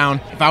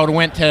Germantown. If I would have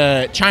went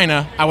to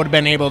China, I would have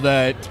been able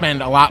to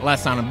spend a lot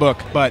less on a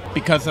book, but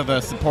because of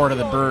the support of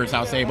the brewers, I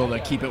was able to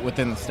keep it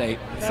within the state.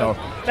 So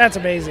that's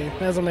amazing.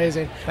 That's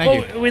amazing.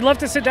 Thank you. We'd love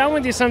to sit down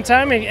with you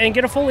sometime and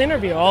get a full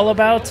interview all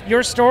about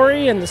your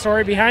story and the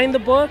story behind the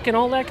book and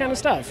all that kind of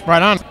stuff.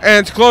 Right on.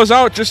 And to close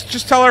out,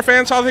 just tell our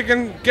fans how they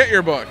can get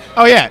your book.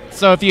 Oh, yeah.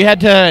 So if you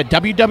head to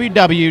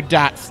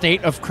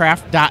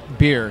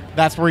www.stateofcraft.beer,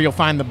 that's where you'll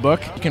find the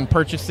book. You can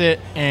purchase it,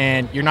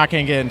 and you're not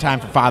going to get it in time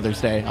for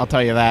Father's Day. I'll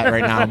tell you that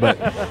right now, but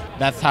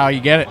that's how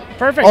you get it.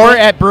 Perfect. Or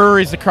at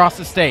breweries across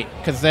the state,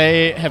 because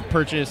they have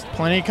purchased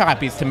plenty of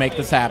copies to make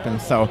this happen.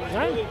 So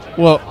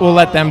we'll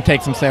let them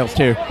take some sales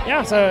too.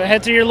 Yeah, so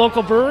head to your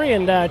local brewery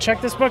and check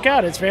this book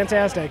out. It's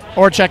fantastic.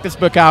 Or check this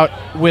book out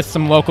with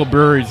some local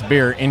breweries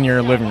beer in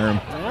your living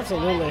room.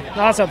 Absolutely.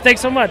 Awesome.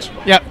 Thanks so much.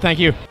 Yep, thank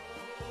you.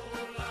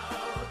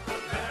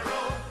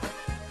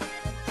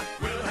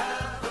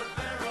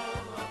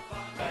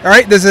 All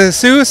right, this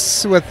is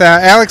Jesus with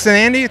Alex and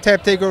Andy,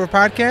 Tap Takeover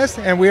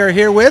Podcast, and we are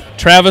here with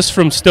Travis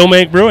from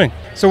Stillmank Brewing.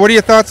 So what are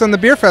your thoughts on the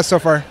Beer Fest so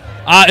far?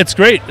 It's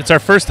great. It's our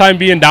first time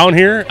being down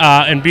here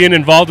and being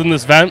involved in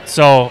this event,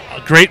 so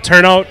great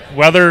turnout.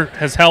 Weather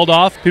has held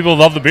off. People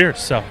love the beer,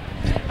 so.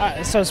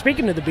 So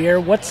speaking of the beer,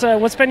 what's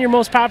been your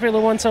most popular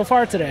one so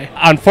far today?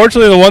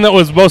 Unfortunately, the one that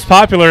was most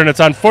popular, and it's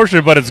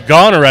unfortunate, but it's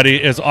gone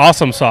already, is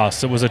Awesome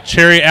Sauce. It was a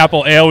cherry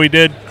apple ale we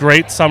did.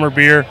 Great summer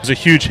beer. It was a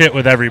huge hit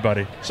with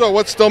everybody. So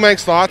what's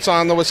Stillmank's thoughts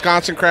on the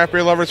Wisconsin Craft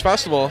Beer Lovers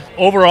Festival?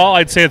 Overall,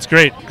 I'd say it's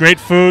great. Great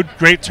food,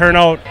 great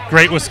turnout,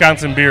 great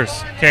Wisconsin beers.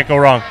 Can't go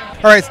wrong.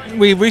 All right,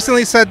 we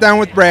recently sat down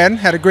with Brad,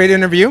 had a great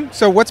interview.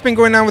 So what's been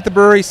going on with the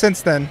brewery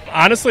since then?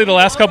 Honestly, the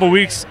last couple of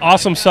weeks,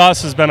 Awesome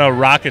Sauce has been a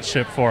rocket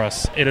ship for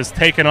us. It has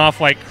taken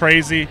off like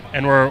crazy,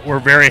 and we're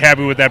very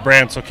happy with that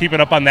brand. So keeping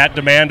up on that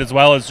demand as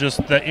well as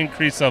just the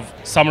increase of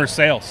summer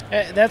sales.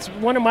 That's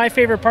one of my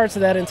favorite parts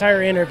of that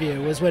entire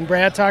interview was when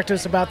Brad talked to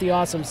us about the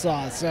Awesome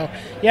Sauce. So,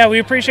 yeah, we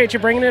appreciate you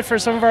bringing it for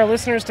some of our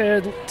listeners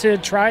to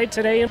try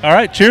today. All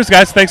right, cheers,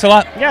 guys. Thanks a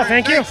lot. Yeah,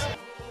 thank you.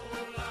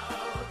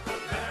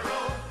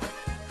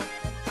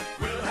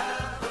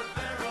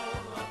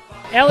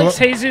 Alex,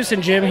 Jesus,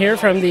 and Jim here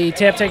from the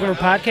Tap Takeover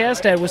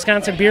Podcast at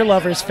Wisconsin Beer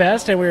Lovers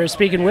Fest, and we were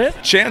speaking with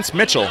Chance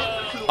Mitchell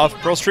of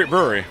Pearl Street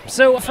Brewery.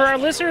 So for our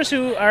listeners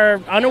who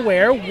are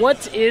unaware,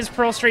 what is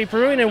Pearl Street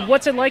Brewing and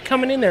what's it like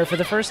coming in there for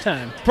the first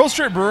time? Pearl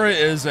Street Brewery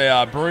is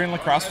a brewery in La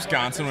Crosse,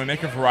 Wisconsin. We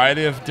make a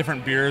variety of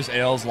different beers,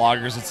 ales,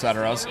 lagers,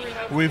 etc.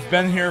 We've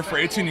been here for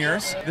 18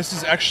 years. This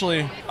is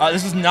actually,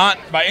 this is not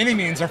by any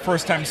means our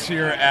first time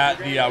here at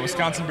the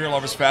Wisconsin Beer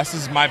Lovers Fest.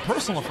 This is my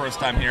personal first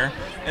time here,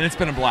 and it's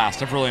been a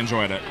blast. I've really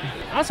enjoyed it.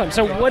 Awesome.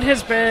 So what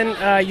has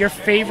been your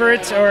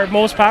favorite or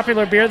most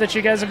popular beer that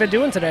you guys have been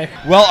doing today?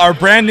 Well, our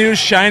brand new,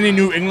 shiny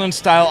New England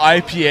style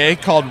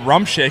IPA called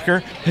Rum Shaker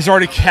has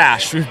already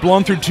cashed. We've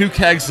blown through 2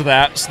 kegs of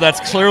that, so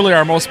that's clearly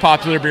our most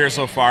popular beer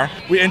so far.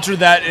 We entered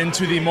that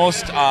into the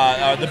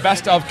the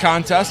best of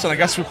contest, and I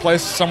guess we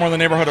placed somewhere in the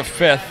neighborhood of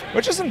 5th,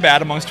 which isn't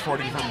bad amongst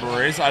 40 different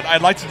breweries.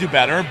 I'd like to do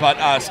better,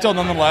 but still,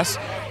 nonetheless,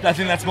 I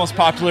think that's the most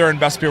popular and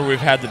best beer we've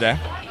had today.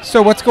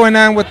 So what's going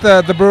on with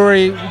the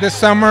brewery this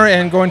summer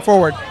and going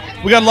forward?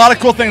 We got a lot of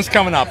cool things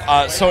coming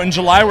up. So in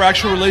July, we're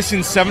actually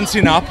releasing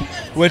 17 Up,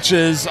 which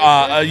is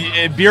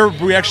a beer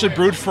we actually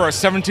brewed for our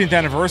 17th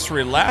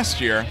anniversary last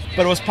year,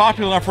 but it was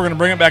popular enough we're going to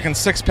bring it back in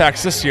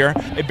 6-packs this year.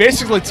 It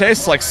basically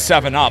tastes like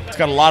 7-Up. It's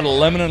got a lot of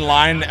lemon and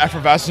lime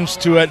effervescence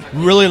to it.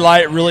 Really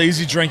light, really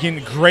easy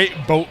drinking. Great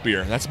boat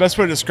beer. That's the best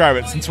way to describe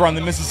it. Since we're on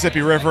the Mississippi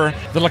River,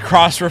 the La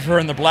Crosse River,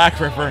 and the Black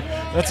River,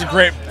 that's a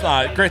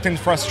great thing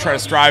for us to try to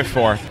strive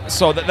for.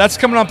 So that's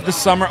coming up this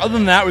summer. Other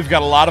than that, we've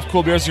got a lot of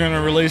cool beers we're going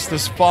to release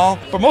this fall.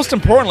 But most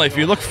importantly, if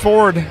you look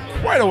forward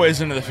quite a ways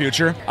into the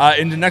future,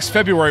 into next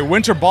February,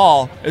 Winter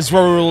Ball is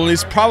where we will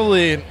release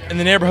probably in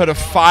the neighborhood of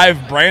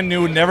 5 brand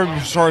new, never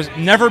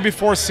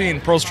before seen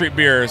Pearl Street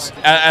beers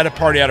at a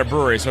party at a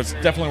brewery. So it's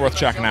definitely worth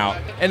checking out.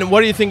 And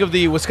what do you think of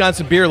the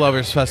Wisconsin Beer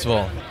Lovers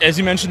Festival? As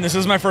you mentioned, this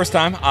is my first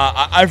time.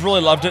 I've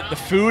really loved it. The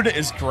food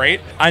is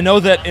great. I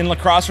know that in La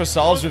Crosse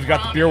ourselves, we've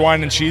got the Beer,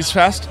 Wine, and Cheese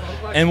Fest,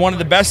 and one of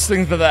the best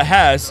things that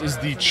has is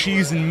the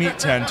cheese and meat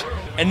tent.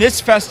 And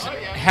this fest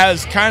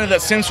has kind of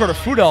that same sort of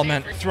food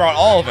element throughout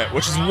all of it,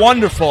 which is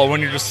wonderful when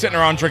you're just sitting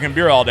around drinking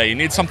beer all day. You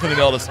need something to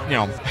be able to, be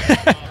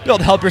able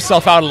to help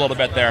yourself out a little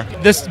bit there.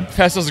 This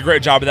fest does a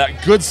great job of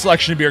that. Good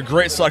selection of beer,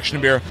 great selection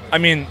of beer. I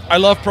mean, I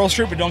love Pearl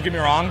Street, but don't get me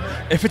wrong.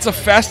 If it's a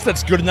fest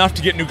that's good enough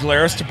to get New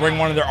Glarus to bring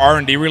one of their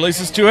R&D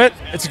releases to it,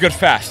 it's a good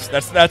fest.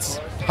 That's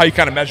how you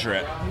kind of measure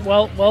it.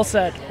 Well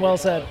said. Well,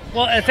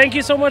 thank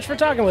you so much for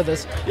talking with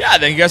us. Yeah,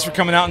 thank you guys for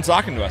coming out and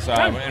talking to us,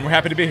 and we're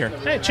happy to be here.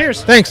 Hey,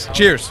 cheers. Thanks.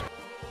 Cheers.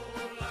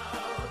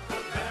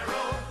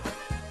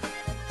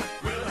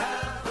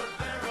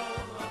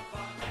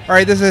 All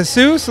right, this is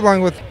Jesus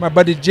along with my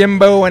buddy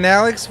Jimbo and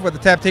Alex for the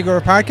Tap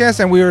Takeover Podcast,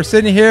 and we were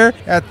sitting here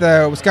at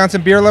the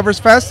Wisconsin Beer Lovers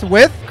Fest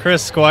with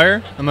Chris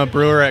Squire. I'm a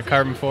brewer at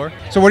Karben4.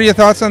 So what are your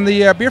thoughts on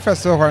the beer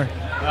fest so far?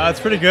 It's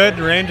pretty good.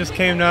 The rain just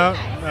came out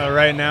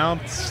right now.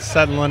 It's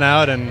settling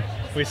out, and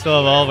we still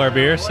have all of our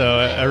beer, so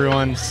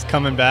everyone's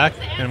coming back,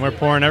 and we're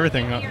pouring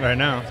everything right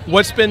now.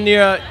 What's been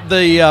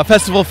the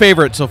festival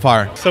favorite so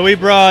far? So we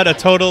brought a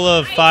total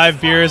of 5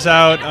 beers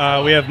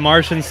out. We have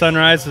Martian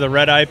Sunrise, the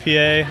red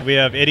IPA. We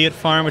have Idiot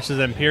Farm, which is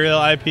an Imperial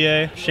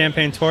IPA.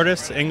 Champagne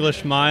Tortoise,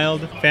 English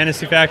Mild.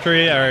 Fantasy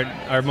Factory,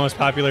 our most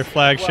popular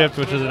flagship,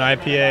 which is an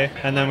IPA.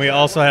 And then we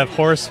also have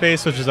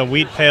Horseface, which is a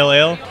wheat pale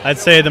ale. I'd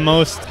say the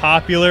most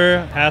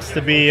popular has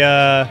to be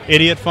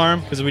Idiot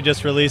Farm, because we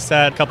just released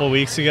that a couple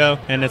weeks ago,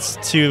 and it's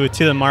to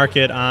the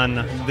market on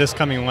this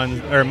coming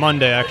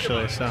Monday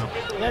actually. So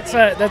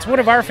that's one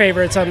of our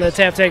favorites on the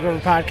Tap Takeover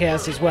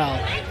Podcast as well.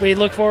 We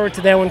look forward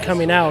to that one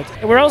coming out,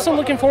 and we're also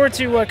looking forward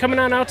to coming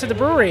on out to the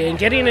brewery and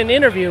getting an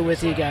interview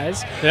with you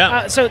guys.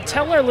 Yeah. So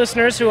tell our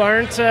listeners who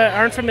aren't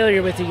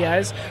familiar with you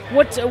guys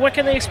what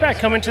can they expect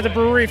coming to the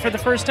brewery for the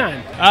first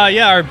time.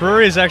 Yeah, our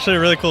brewery is actually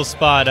a really cool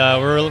spot.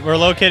 We're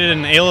located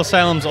in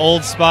Asylum's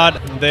old spot.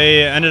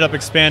 They ended up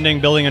expanding,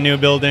 building a new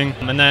building,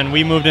 and then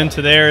we moved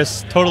into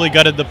theirs. Totally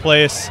gutted the place.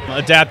 place,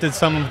 adapted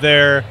some of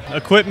their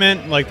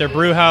equipment, like their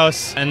brew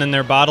house, and then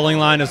their bottling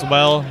line as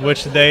well,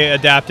 which they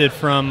adapted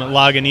from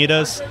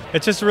Lagunitas.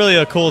 It's just really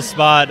a cool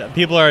spot.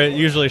 People are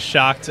usually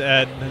shocked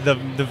at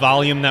the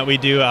volume that we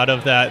do out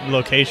of that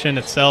location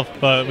itself,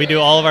 but we do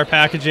all of our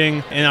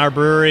packaging in our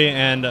brewery,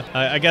 and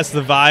I guess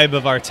the vibe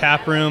of our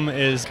tap room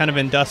is kind of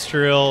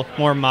industrial,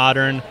 more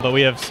modern, but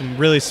we have some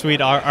really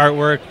sweet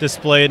artwork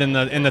displayed in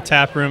the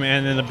tap room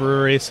and in the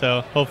brewery,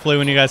 so hopefully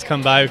when you guys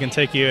come by we can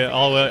take you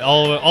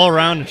all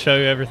around and show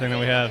you everything that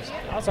we have.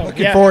 Awesome.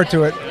 Looking forward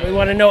to it. We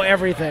want to know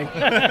everything.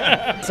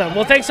 So,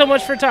 well, thanks so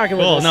much for talking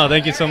with us. No,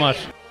 thank you so much.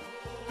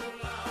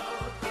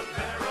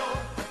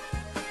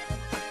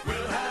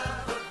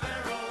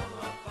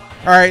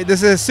 All right,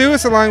 this is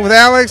Jesus along with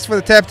Alex for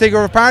the Tap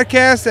Takeover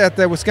Podcast at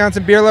the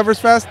Wisconsin Beer Lovers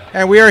Fest,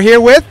 and we are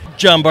here with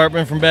John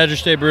Bartman from Badger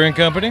State Brewing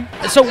Company.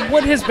 So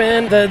what has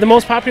been the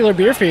most popular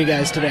beer for you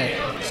guys today?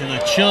 So the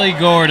Chili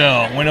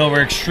Gordo went over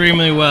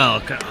extremely well.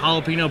 Got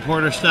jalapeno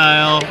porter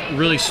style,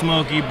 really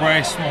smoky,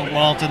 bright smoked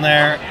malt in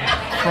there.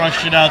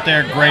 Crushed it out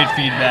there, great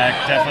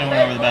feedback. Definitely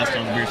went over the best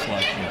on the beer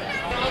selection.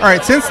 All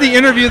right, since the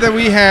interview that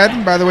we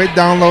had, by the way,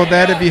 download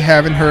that if you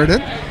haven't heard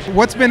it.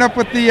 What's been up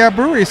with the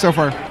brewery so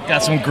far?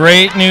 Got some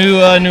great new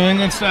New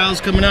England styles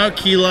coming out.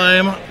 Key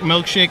Lime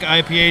Milkshake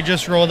IPA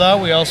just rolled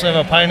out. We also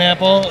have a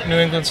pineapple New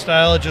England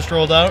style that just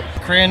rolled out.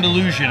 Cran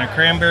Delusion, a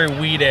cranberry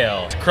wheat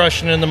ale. It's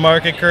crushing in the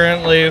market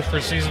currently for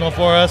seasonal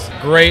for us.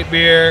 Great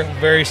beer,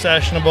 very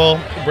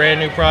sessionable, brand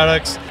new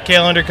products.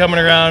 Calendar coming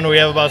around. We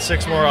have about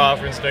 6 more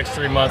offerings the next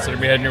 3 months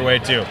that'll be heading your way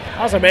too.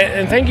 Awesome, man.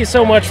 And thank you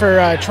so much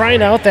for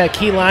trying out that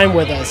Key Lime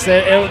with us.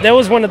 That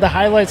was one of the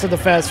highlights of the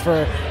fest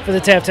for the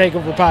Tap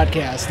Takeover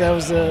Podcast. That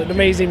was an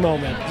amazing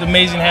moment. It's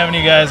amazing having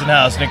you guys in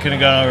house, and it couldn't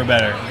have gone over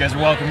better. You guys are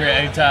welcome here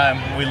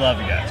anytime. We love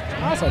you guys.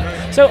 Awesome.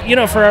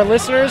 So, for our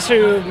listeners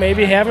who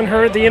maybe haven't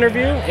heard the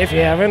interview, if you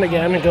haven't,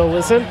 again, go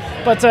listen.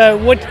 But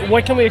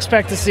what can we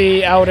expect to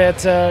see out at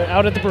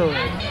the brewery?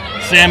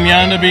 Sam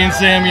Yonda being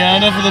Sam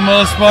Yonda for the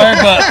most part,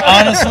 but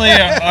honestly,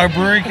 our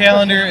brewery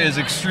calendar is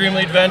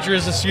extremely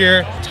adventurous this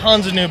year.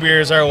 Tons of new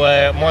beers our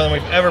way, more than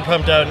we've ever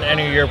pumped out in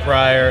any year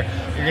prior.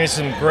 You're going to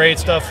see some great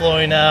stuff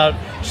flowing out.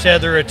 Just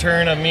had the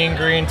return of Mean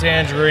Green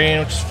Tangerine,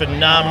 which is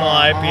phenomenal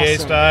IPA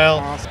style.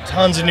 Awesome.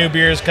 Tons of new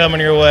beers coming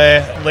your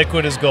way.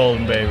 Liquid is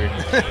golden, baby.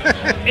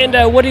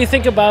 And what do you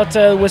think about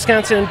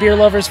Wisconsin Beer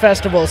Lovers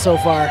Festival so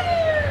far?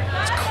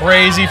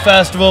 Crazy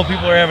festival.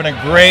 People are having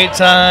a great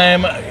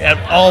time at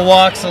all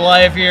walks of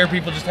life here.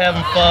 People just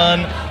having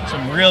fun.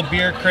 Some real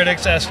beer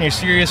critics asking you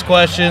serious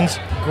questions.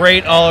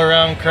 Great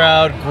all-around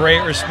crowd.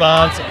 Great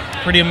response.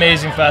 Pretty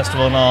amazing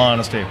festival in all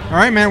honesty. All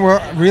right, man. Well,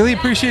 really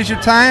appreciate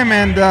your time,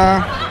 and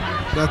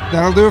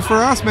that'll do it for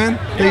us, man.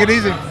 Take it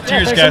easy.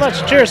 Cheers, guys. So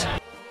much. Cheers.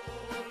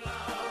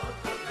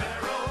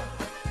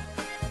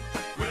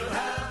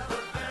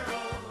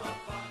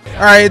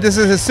 All right, this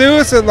is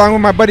Jesus along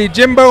with my buddy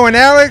Jimbo and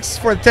Alex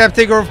for the Tap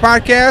Takeover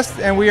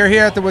Podcast, and we are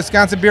here at the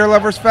Wisconsin Beer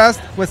Lovers Fest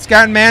with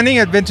Scott Manning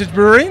at Vintage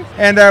Brewing.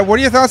 And what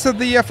are your thoughts of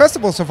the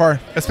festival so far?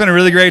 It's been a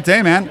really great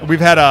day, man. We've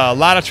had a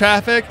lot of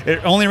traffic.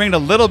 It only rained a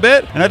little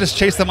bit, and I just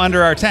chased them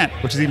under our tent,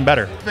 which is even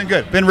better. It's been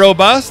good. Been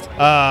robust.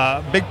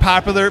 Big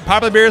popular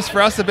beers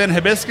for us have been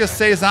Hibiscus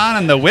Saison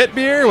and the Wit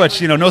beer,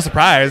 which, no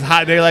surprise,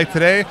 hot day like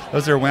today,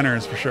 those are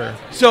winners for sure.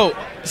 So,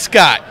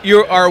 Scott,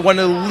 you are one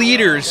of the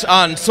leaders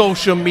on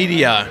social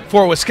media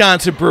for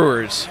Wisconsin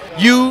Brewers.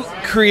 You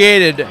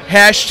created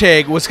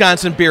hashtag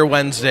Wisconsin Beer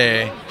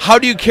Wednesday. How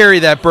do you carry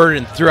that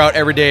burden throughout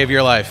every day of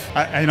your life?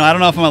 I don't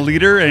know if I'm a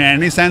leader in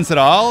any sense at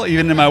all,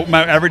 even in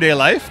my everyday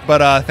life,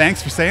 but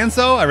thanks for saying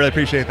so. I really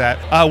appreciate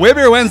that. Way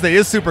Beer Wednesday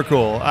is super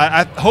cool.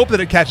 I hope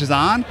that it catches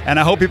on, and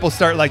I hope people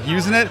start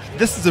using it.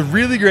 This is a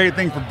really great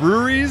thing for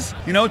breweries,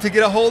 to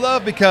get a hold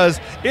of,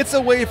 because it's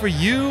a way for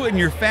you and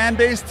your fan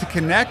base to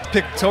connect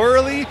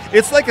pictorially.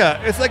 It's like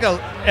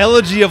a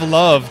elegy of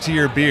love to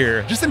your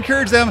beer. Just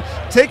encourage them,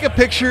 take a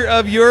picture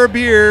of your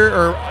beer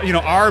or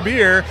our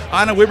beer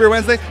on a Way Beer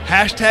Wednesday,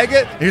 hashtag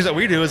it. Here's what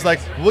we do is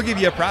we'll give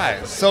you a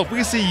prize. So if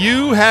we see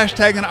you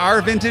hashtagging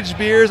our vintage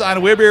beers on a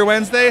Way Beer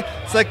Wednesday,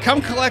 it's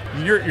come collect.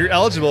 You're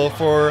eligible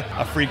for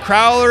a free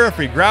crowler, a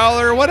free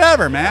growler,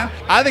 whatever, man.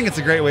 I think it's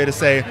a great way to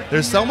say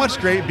there's so much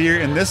great beer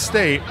in this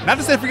state. Not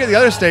to say forget the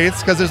other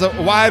states, because there's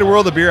a wide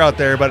world of beer out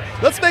there, but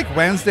let's make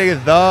Wednesday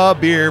the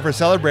beer for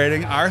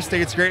celebrating our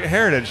state's great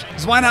heritage.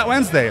 Because why not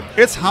Wednesday?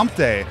 It's hump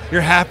day.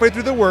 You're halfway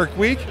through the work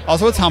week.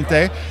 Also, it's hump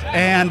day.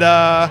 And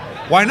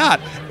why not?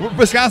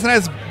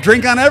 Wisconsinites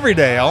drink on every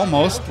day,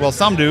 almost. Well,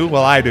 some do.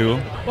 Well, I do.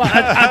 Well,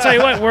 I'll tell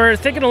you what, we're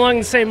thinking along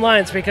the same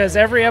lines, because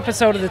every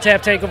episode of the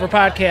Tap Takeover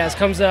Podcast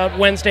comes out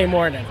Wednesday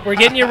morning. We're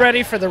getting you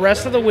ready for the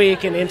rest of the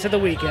week and into the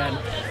weekend.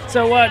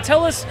 So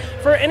tell us,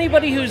 for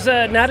anybody who's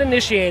not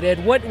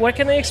initiated, what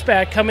can they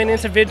expect coming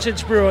into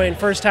Vintage Brewing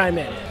first time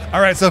in? All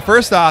right, so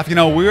first off, we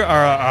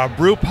are a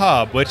brew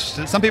pub, which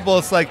some people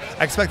it's I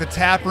expect a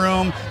tap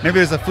room, maybe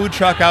there's a food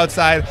truck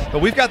outside,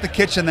 but we've got the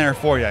kitchen there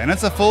for you. And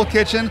it's a full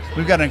kitchen.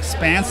 We've got an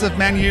expansive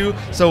menu.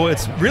 So So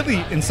it's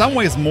really, in some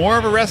ways, more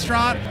of a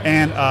restaurant,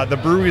 and the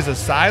brewery is a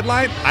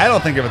sideline. I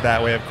don't think of it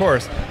that way, of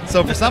course.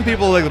 So for some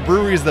people, like, the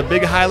brewery is the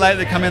big highlight.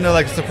 They come in, they're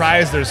like,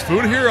 surprised there's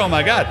food here? Oh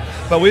my God.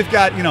 But we've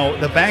got,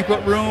 the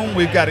banquet room,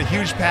 we've got a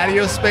huge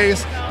patio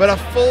space, but a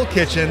full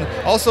kitchen,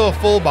 also a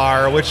full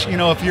bar, which,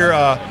 if you're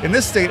in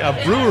this state, a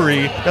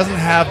brewery doesn't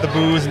have the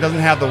booze and doesn't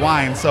have the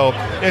wine. So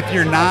if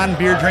your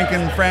non-beer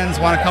drinking friends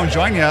want to come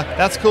join you,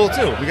 that's cool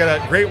too. We got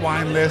a great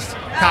wine list,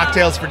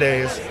 cocktails for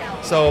days.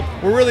 So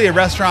we're really a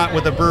restaurant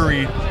with a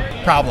brewery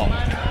problem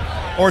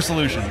or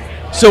solution.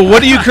 So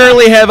what do you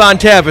currently have on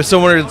tap if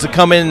someone were to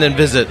come in and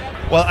visit?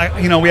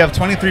 Well, we have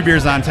 23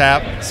 beers on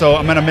tap, so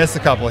I'm going to miss a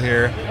couple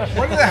here.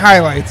 What are the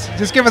highlights?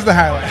 Just give us the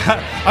highlights.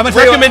 I'm gonna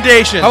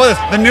Recommendations. How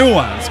about this? The new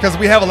ones, because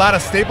we have a lot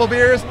of staple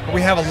beers, but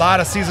we have a lot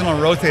of seasonal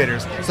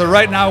rotators. So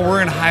right now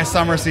we're in high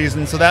summer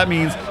season, so that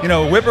means,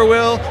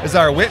 Whippoorwill is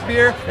our wit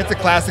beer. It's a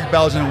classic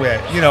Belgian wit.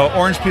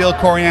 Orange peel,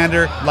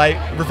 coriander, light,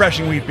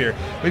 refreshing wheat beer.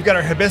 We've got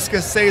our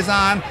hibiscus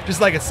saison,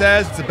 just like it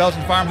says. It's a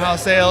Belgian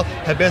farmhouse ale.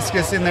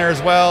 Hibiscus in there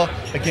as well.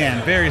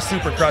 Again, very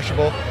super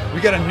crushable.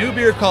 We got a new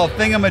beer called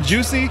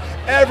Thingamajuicy.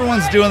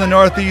 Everyone's doing the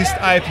Northeast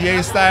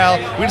IPA style.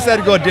 We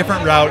decided to go a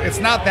different route. It's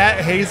not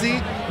that hazy.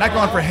 Not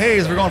going for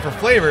haze, we're going for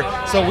flavor.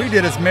 So what we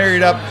did is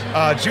married up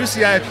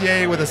juicy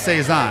IPA with a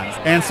saison.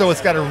 And so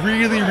it's got a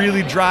really,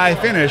 really dry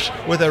finish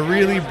with a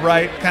really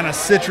bright kind of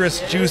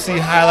citrus, juicy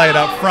highlight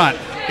up front.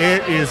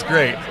 It is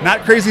great.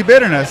 Not crazy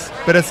bitterness,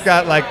 but it's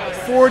got like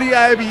 40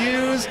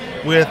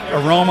 IBUs with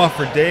aroma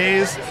for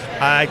days.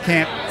 I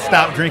can't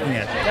stop drinking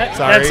it.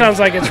 Sorry. That sounds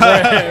like it's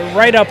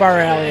right up our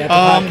alley at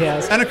the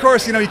podcast. And of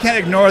course, you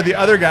can't ignore the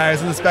other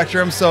guys in the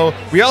spectrum. So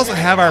we also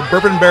have our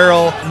Bourbon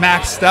Barrel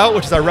Max Stout,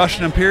 which is our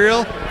Russian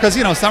Imperial. Because,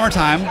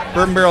 summertime,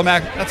 Bourbon Barrel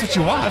Max, that's what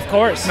you want. Of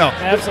course. No.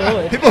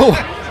 Absolutely.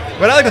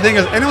 What I like to think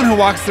is anyone who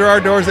walks through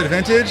our doors at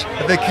Vintage,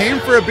 if they came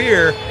for a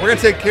beer, we're going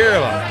to take care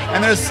of them.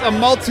 And there's a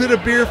multitude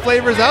of beer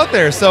flavors out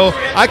there. So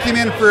I came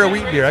in for a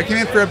wheat beer. I came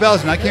in for a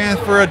Belgian. I came in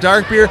for a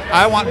dark beer.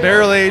 I want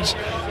barrel aged.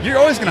 You're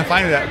always going to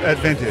find it at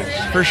Vintage,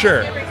 for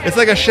sure. It's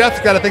like a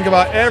chef's got to think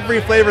about every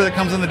flavor that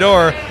comes in the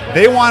door.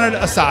 They wanted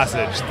a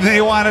sausage.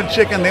 They wanted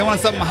chicken. They wanted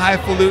something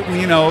highfalutin,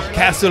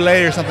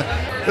 cassoulet or something.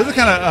 Those are the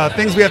kind of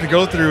things we have to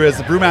go through as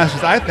the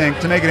brewmasters, I think,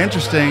 to make it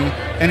interesting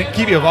and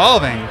keep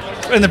evolving.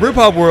 In the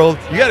brewpub world,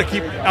 you got to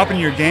keep upping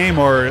your game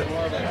or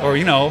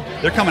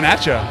they're coming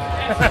at you.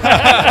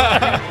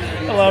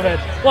 I love it.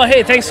 Well,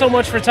 hey, thanks so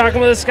much for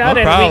talking with us, Scott.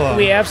 No problem.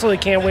 We absolutely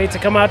can't wait to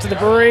come out to the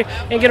brewery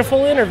and get a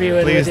full interview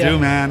with you. Please do,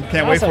 man.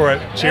 Can't wait for it.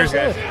 Cheers,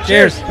 Absolutely. guys.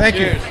 Cheers. Thank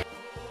you.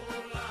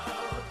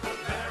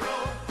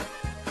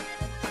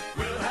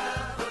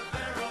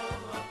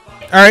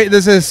 All right,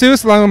 this is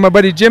Seuss along with my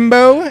buddy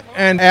Jimbo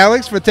and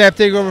Alex for Tap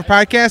Takeover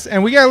Podcast,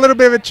 and we got a little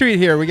bit of a treat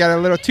here. We got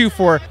a little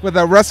 2-for with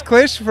Russ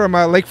Klisch from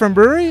Lakefront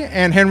Brewing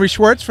and Henry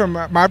Schwartz from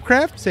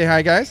Mobcraft. Say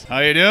hi, guys.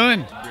 How you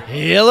doing?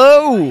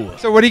 Hello.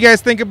 So what do you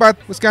guys think about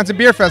Wisconsin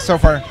Beer Fest so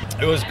far?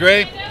 It was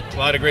great. A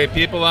lot of great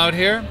people out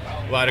here.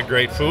 A lot of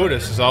great food.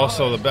 This is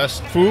also the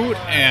best food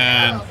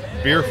and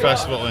beer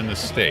festival in the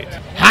state.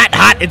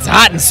 Hot. It's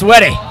hot and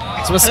sweaty.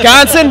 It's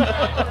Wisconsin,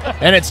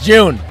 and it's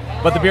June.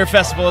 But the beer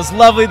festival is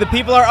lovely. The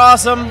people are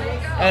awesome,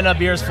 and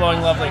beer is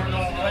flowing lovely.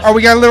 Oh,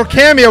 we got a little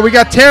cameo. We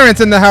got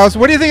Terrence in the house.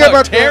 What do you think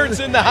about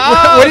Terrence in the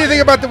house? What do you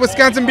think about the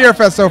Wisconsin Beer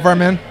Fest so far,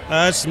 man?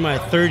 This is my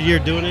third year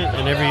doing it,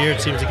 and every year it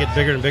seems to get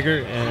bigger and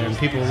bigger, and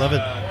people love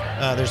it.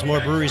 There's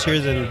more breweries here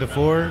than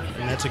before,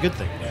 and that's a good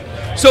thing.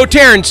 So,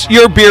 Terrence,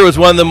 your beer was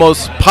one of the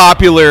most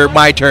popular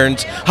My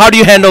Turns. How do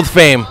you handle the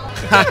fame?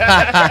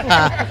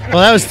 Well,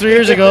 that was 3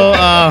 years ago.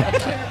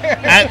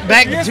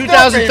 Back in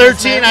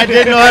 2013, I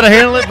didn't know how to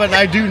handle it, but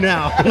I do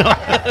now.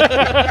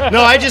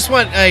 No, I just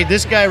want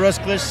this guy, Russ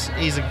Klisch.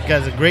 He's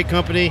a great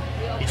company.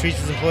 He treats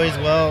his employees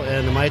well,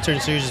 and the My Turn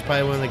series is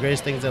probably one of the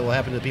greatest things that will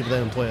happen to the people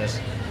that employ us.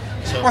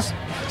 So, well,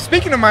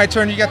 speaking of My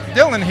Turn, you got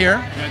Dylan here.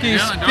 Can you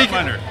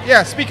Dortmunder.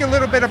 Yeah, speak a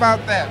little bit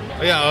about that.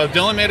 Yeah,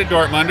 Dylan made a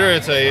Dortmunder.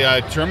 It's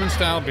a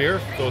German-style beer.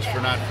 For those who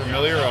are not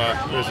familiar,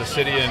 there's a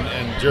city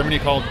in Germany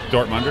called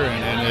Dortmunder,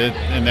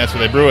 and that's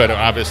where they brew it,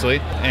 obviously.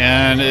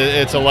 And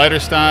it's a lighter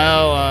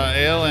style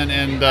ale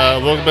and a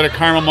little bit of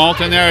caramel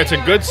malt in there. It's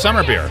a good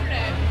summer beer.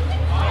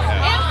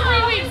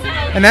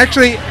 And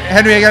actually,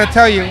 Henry, I got to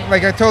tell you,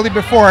 like I told you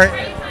before,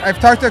 I've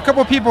talked to a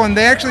couple of people, and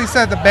they actually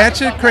said the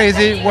Batshit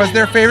Crazy was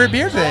their favorite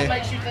beer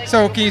today.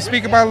 So can you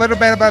speak about a little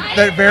bit about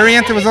that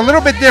variant? It was a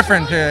little bit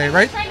different today,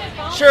 right?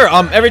 Sure.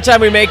 Every time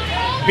we make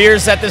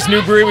beers at this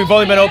new brewery, we've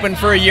only been open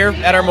for a year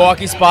at our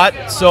Milwaukee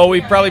spot, so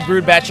we've probably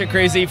brewed Batshit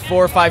Crazy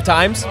 4 or 5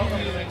 times.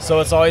 So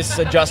it's always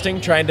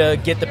adjusting, trying to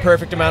get the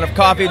perfect amount of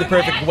coffee, the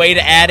perfect way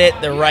to add it,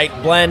 the right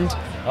blend.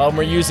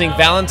 We're using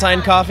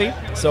Valentine coffee,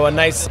 so a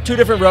nice 2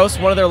 different roasts,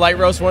 one of their light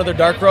roasts, one of their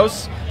dark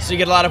roasts. So you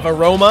get a lot of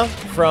aroma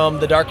from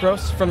the dark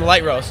roast, from the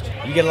light roast.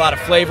 You get a lot of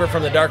flavor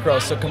from the dark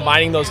roast. So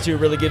combining those two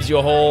really gives you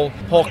a whole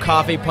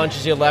coffee,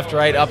 punches you left,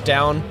 right, up,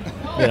 down.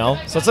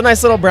 So it's a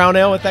nice little brown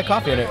ale with that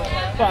coffee in it.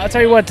 Well, I'll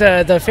tell you what,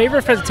 the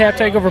favorite for the Tap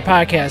Takeover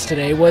podcast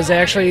today was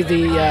actually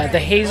the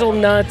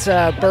hazelnut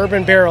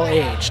bourbon barrel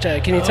aged.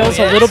 Can you tell us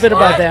a little bit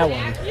about that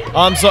one?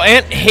 So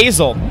Aunt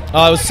Hazel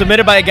was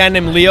submitted by a guy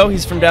named Leo.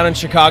 He's from down in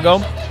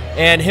Chicago.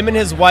 And him and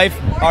his wife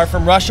are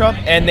from Russia,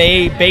 and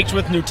they baked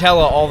with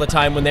Nutella all the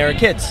time when they were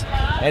kids.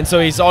 And so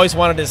he's always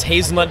wanted his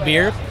hazelnut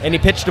beer, and he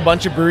pitched a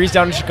bunch of breweries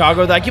down in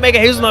Chicago. They're like, you make a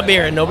hazelnut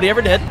beer, and nobody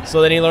ever did.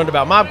 So then he learned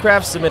about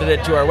Mobcraft, submitted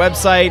it to our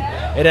website.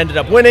 It ended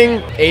up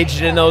winning,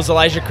 aged in those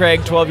Elijah Craig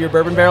 12-year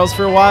bourbon barrels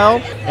for a while,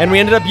 and we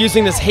ended up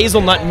using this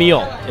hazelnut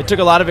meal. It took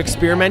a lot of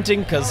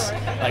experimenting because,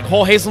 like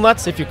whole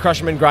hazelnuts, if you crush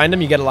them and grind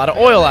them, you get a lot of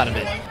oil out of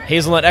it.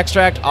 Hazelnut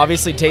extract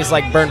obviously tastes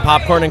like burnt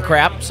popcorn and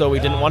crap, so we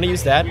didn't want to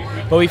use that.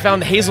 But we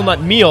found the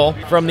hazelnut meal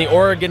from the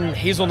Oregon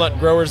Hazelnut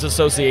Growers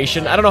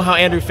Association. I don't know how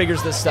Andrew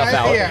figures this stuff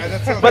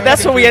out, but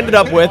that's what we ended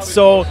up with.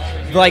 So,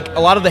 like, a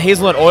lot of the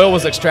hazelnut oil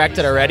was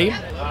extracted already,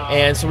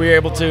 and so we were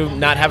able to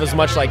not have as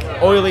much like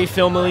oily,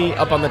 filmy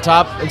up on the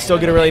top and still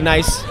get a really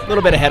nice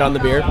little bit of head on the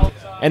beer.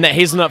 And that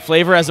hazelnut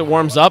flavor as it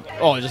warms up,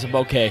 oh, it's just a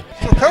bouquet.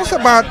 So tell us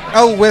about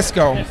El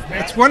Wisco.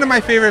 It's one of my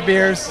favorite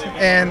beers,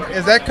 and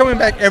is that coming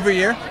back every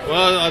year?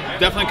 Well,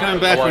 definitely coming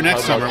back for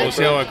next summer. We'll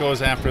see how it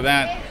goes after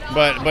that.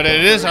 But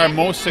it is our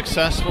most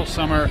successful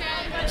summer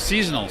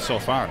seasonal so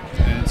far,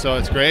 and so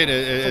it's great.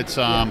 It's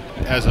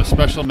has a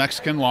special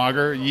Mexican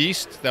lager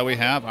yeast that we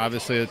have.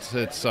 Obviously,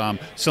 it's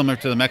similar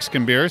to the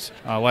Mexican beers,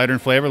 lighter in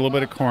flavor, a little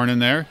bit of corn in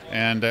there,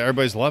 and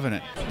everybody's loving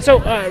it. So,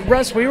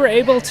 Russ, we were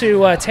able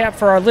to tap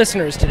for our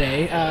listeners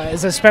today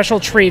as a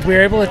special treat. We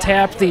were able to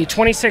tap the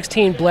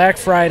 2016 Black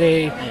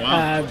Friday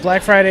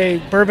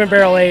Bourbon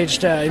Barrel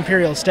Aged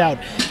Imperial Stout.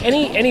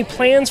 Any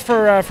plans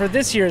for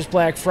this year's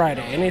Black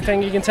Friday?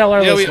 Anything you can tell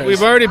our listeners?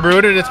 We've already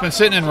brewed it. It's been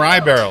sitting in rye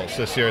barrels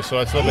this year, so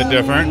it's a little bit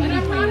different.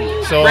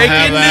 So Breaking we'll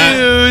have that.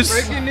 news!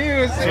 Breaking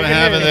news! So we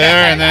have it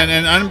there,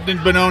 and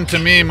unbeknown to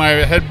me, my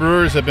head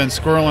brewers have been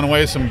squirreling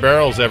away some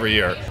barrels every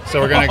year. So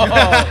we're gonna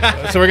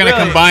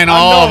combine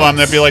all of them.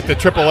 That'd be like the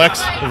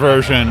XXX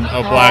version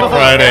of Black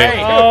Friday,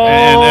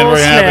 and we're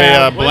gonna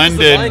have a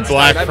blended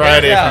Black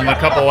Friday from a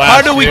couple last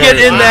How do we get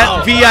in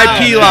that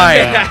VIP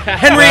line?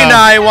 Henry and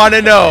I want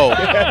to know.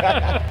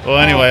 Well,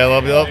 anyway,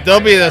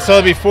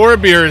 there'll be 4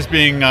 beers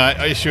being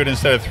issued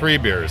instead of 3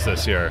 beers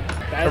this year.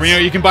 I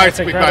mean, you can buy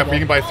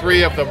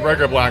 3 of the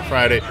regular Black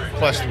Friday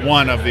plus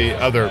 1 of the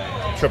other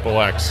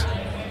XXX.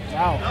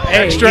 Wow!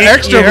 Hey, extra! You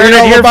We heard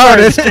know it here about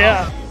first. it.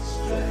 Yeah.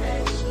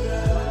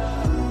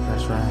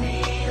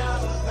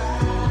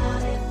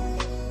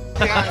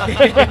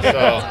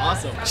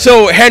 Awesome.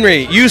 So,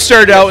 Henry, you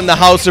started out in the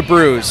House of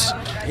Brews,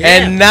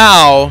 and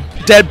now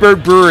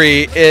Deadbird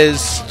Brewery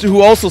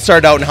who also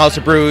started out in House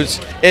of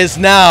Brews, is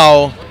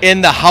now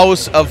in the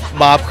House of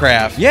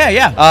Mobcraft.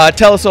 Yeah.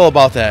 Tell us all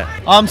about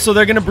that. So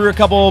they're going to brew a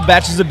couple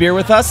batches of beer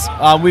with us.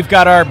 We've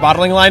got our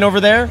bottling line over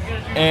there,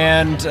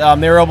 and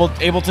they were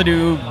able to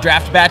do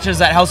draft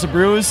batches at House of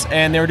Brews,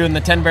 and they were doing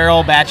the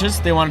 10-barrel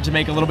batches. They wanted to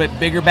make a little bit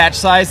bigger batch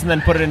size and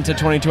then put it into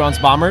 22-ounce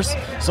bombers.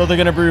 So they're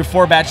going to brew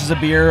 4 batches of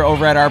beer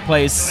over at our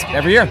place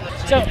every year.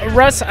 So,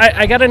 Russ,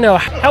 I got to know,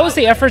 how was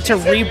the effort to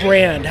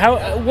rebrand?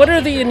 What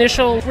are the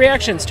initial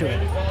reactions to it?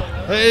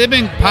 They've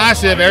been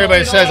positive.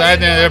 Everybody says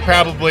they're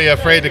probably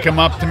afraid to come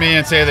up to me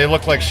and say they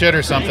look like shit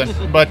or something.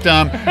 But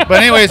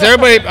anyways,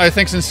 everybody I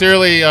think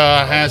sincerely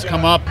has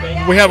come up.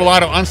 We have a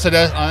lot of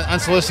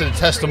unsolicited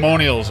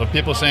testimonials of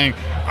people saying,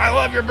 "I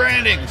love your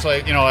branding." It's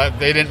like,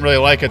 they didn't really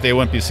like it, they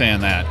wouldn't be saying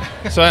that.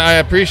 So I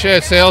appreciate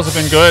it. Sales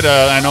have been good.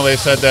 I know they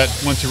said that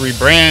once you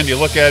rebrand, you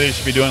look at it, you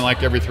should be doing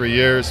like every 3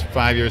 years,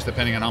 5 years,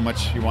 depending on how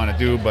much you want to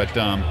do.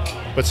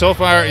 But so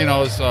far,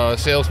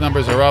 sales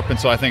numbers are up, and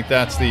so I think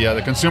that's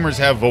the consumers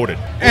have voted.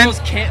 And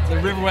the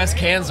River West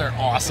cans are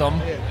awesome.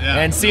 Yeah,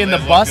 and seeing they the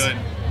look bus, good.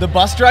 the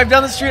bus drive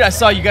down the street, I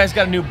saw you guys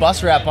got a new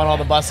bus wrap on all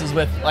the buses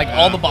with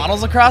all the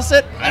bottles across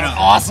it. That's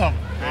awesome.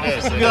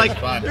 It is. Be like,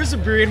 fun. there's a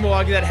brewery in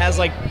Milwaukee that has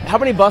how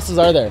many buses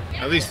are there?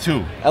 At least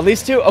 2. At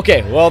least 2?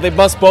 Okay, well, they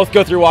must both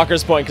go through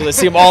Walker's Point because I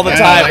see them all the Yeah,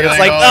 time. they It's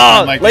go like,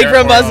 from, the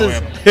Lakefront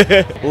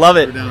airport buses. Love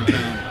it.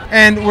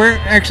 And we're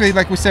actually,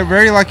 like we said,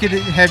 very lucky to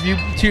have you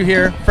two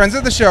here, friends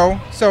of the show.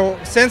 So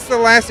since the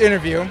last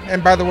interview,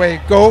 and by the way,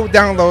 go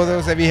download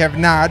those if you have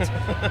not,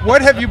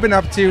 what have you been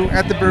up to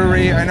at the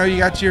brewery? I know you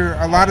got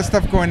a lot of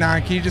stuff going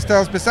on. Can you just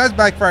tell us, besides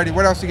Black Friday,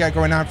 what else you got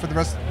going on for the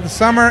rest of the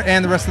summer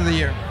and the rest of the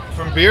year?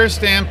 From beer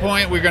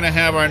standpoint, we're going to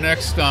have our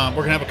next,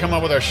 we're going to come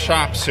up with our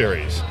shop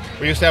series.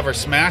 We used to have our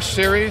Smash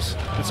series,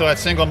 and so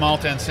that's single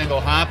malt and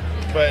single hop.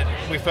 But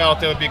we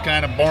felt it would be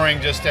kind of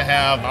boring just to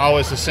have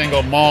always a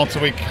single malt,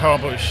 so we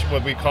publish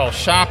what we call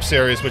shop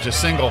series, which is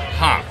single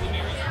hop,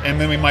 and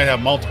then we might have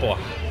multiple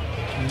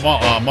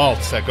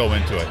malts that go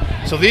into it.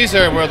 So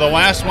we're the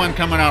last one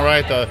coming out,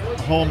 right? The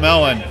whole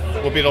melon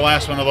will be the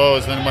last one of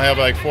those. Then we'll have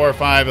like 4 or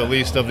 5 at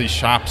least of these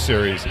shop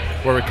series,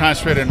 where we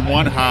concentrate in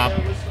one hop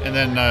and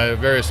then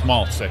various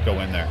malts that go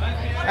in there.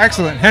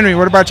 Excellent. Henry,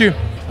 what about you?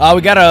 We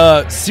got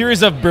a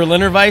series of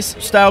Berliner Weiss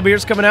style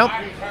beers coming out.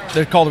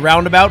 They're called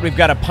Roundabout. We've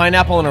got a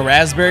pineapple and a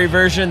raspberry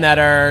version that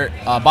are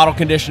bottle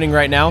conditioning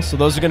right now. So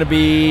those are going to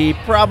be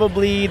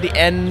probably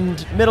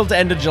middle to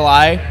end of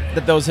July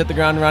that those hit the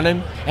ground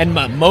running. And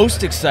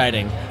most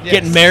exciting,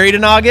 getting married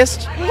in August.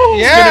 It's going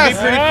to be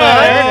pretty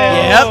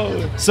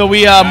fun. Yep. So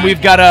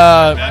we've got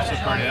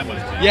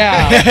a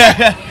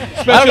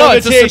I don't know.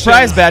 It's a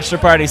surprise bachelor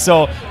party.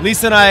 So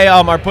Lisa and I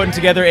are putting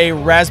together a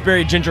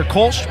raspberry ginger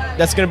Kolsch.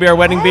 That's going to be our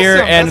wedding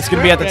beer, and it's going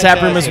to be at the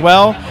tap room as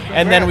well.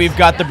 And then we've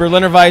got the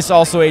Berliner Weiss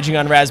also aging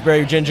on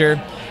raspberry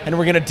ginger. And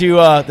we're gonna do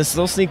this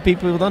little sneak peek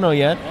people don't know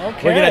yet.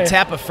 Okay. We're gonna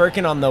tap a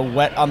firkin on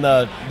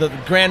the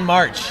Grand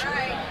March.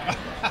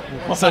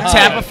 So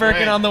tap a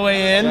firkin on the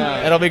way in.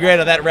 It'll be great.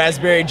 That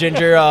raspberry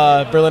ginger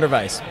Berliner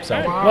Weiss. So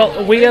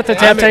well, we at the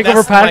Tap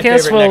Takeover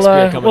Podcast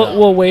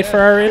we'll wait for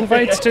our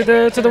invites to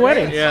the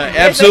wedding. Yeah,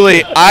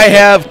 absolutely. I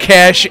have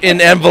cash in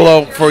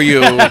envelope for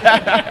you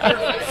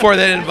for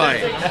that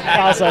invite.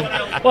 Awesome.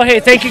 Well, hey,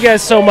 thank you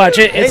guys so much.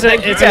 It's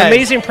thank you an guys.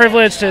 amazing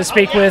privilege to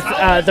speak with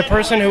the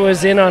person who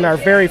was in on our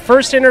very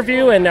first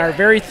interview and our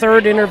very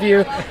third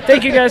interview.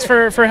 Thank you guys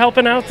for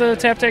helping out the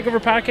Tap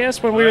Takeover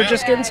Podcast when we were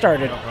just getting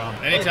started.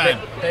 Anytime.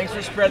 Thanks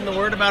for spreading the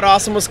word about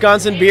awesome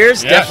Wisconsin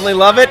beers. Yes. Definitely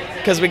love it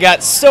because we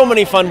got so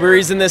many fun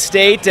breweries in this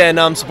state,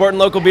 and supporting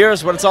local beer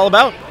is what it's all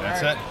about.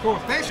 That's it. Cool.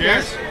 Thanks,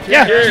 Cheers. guys.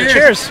 Yeah.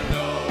 Cheers.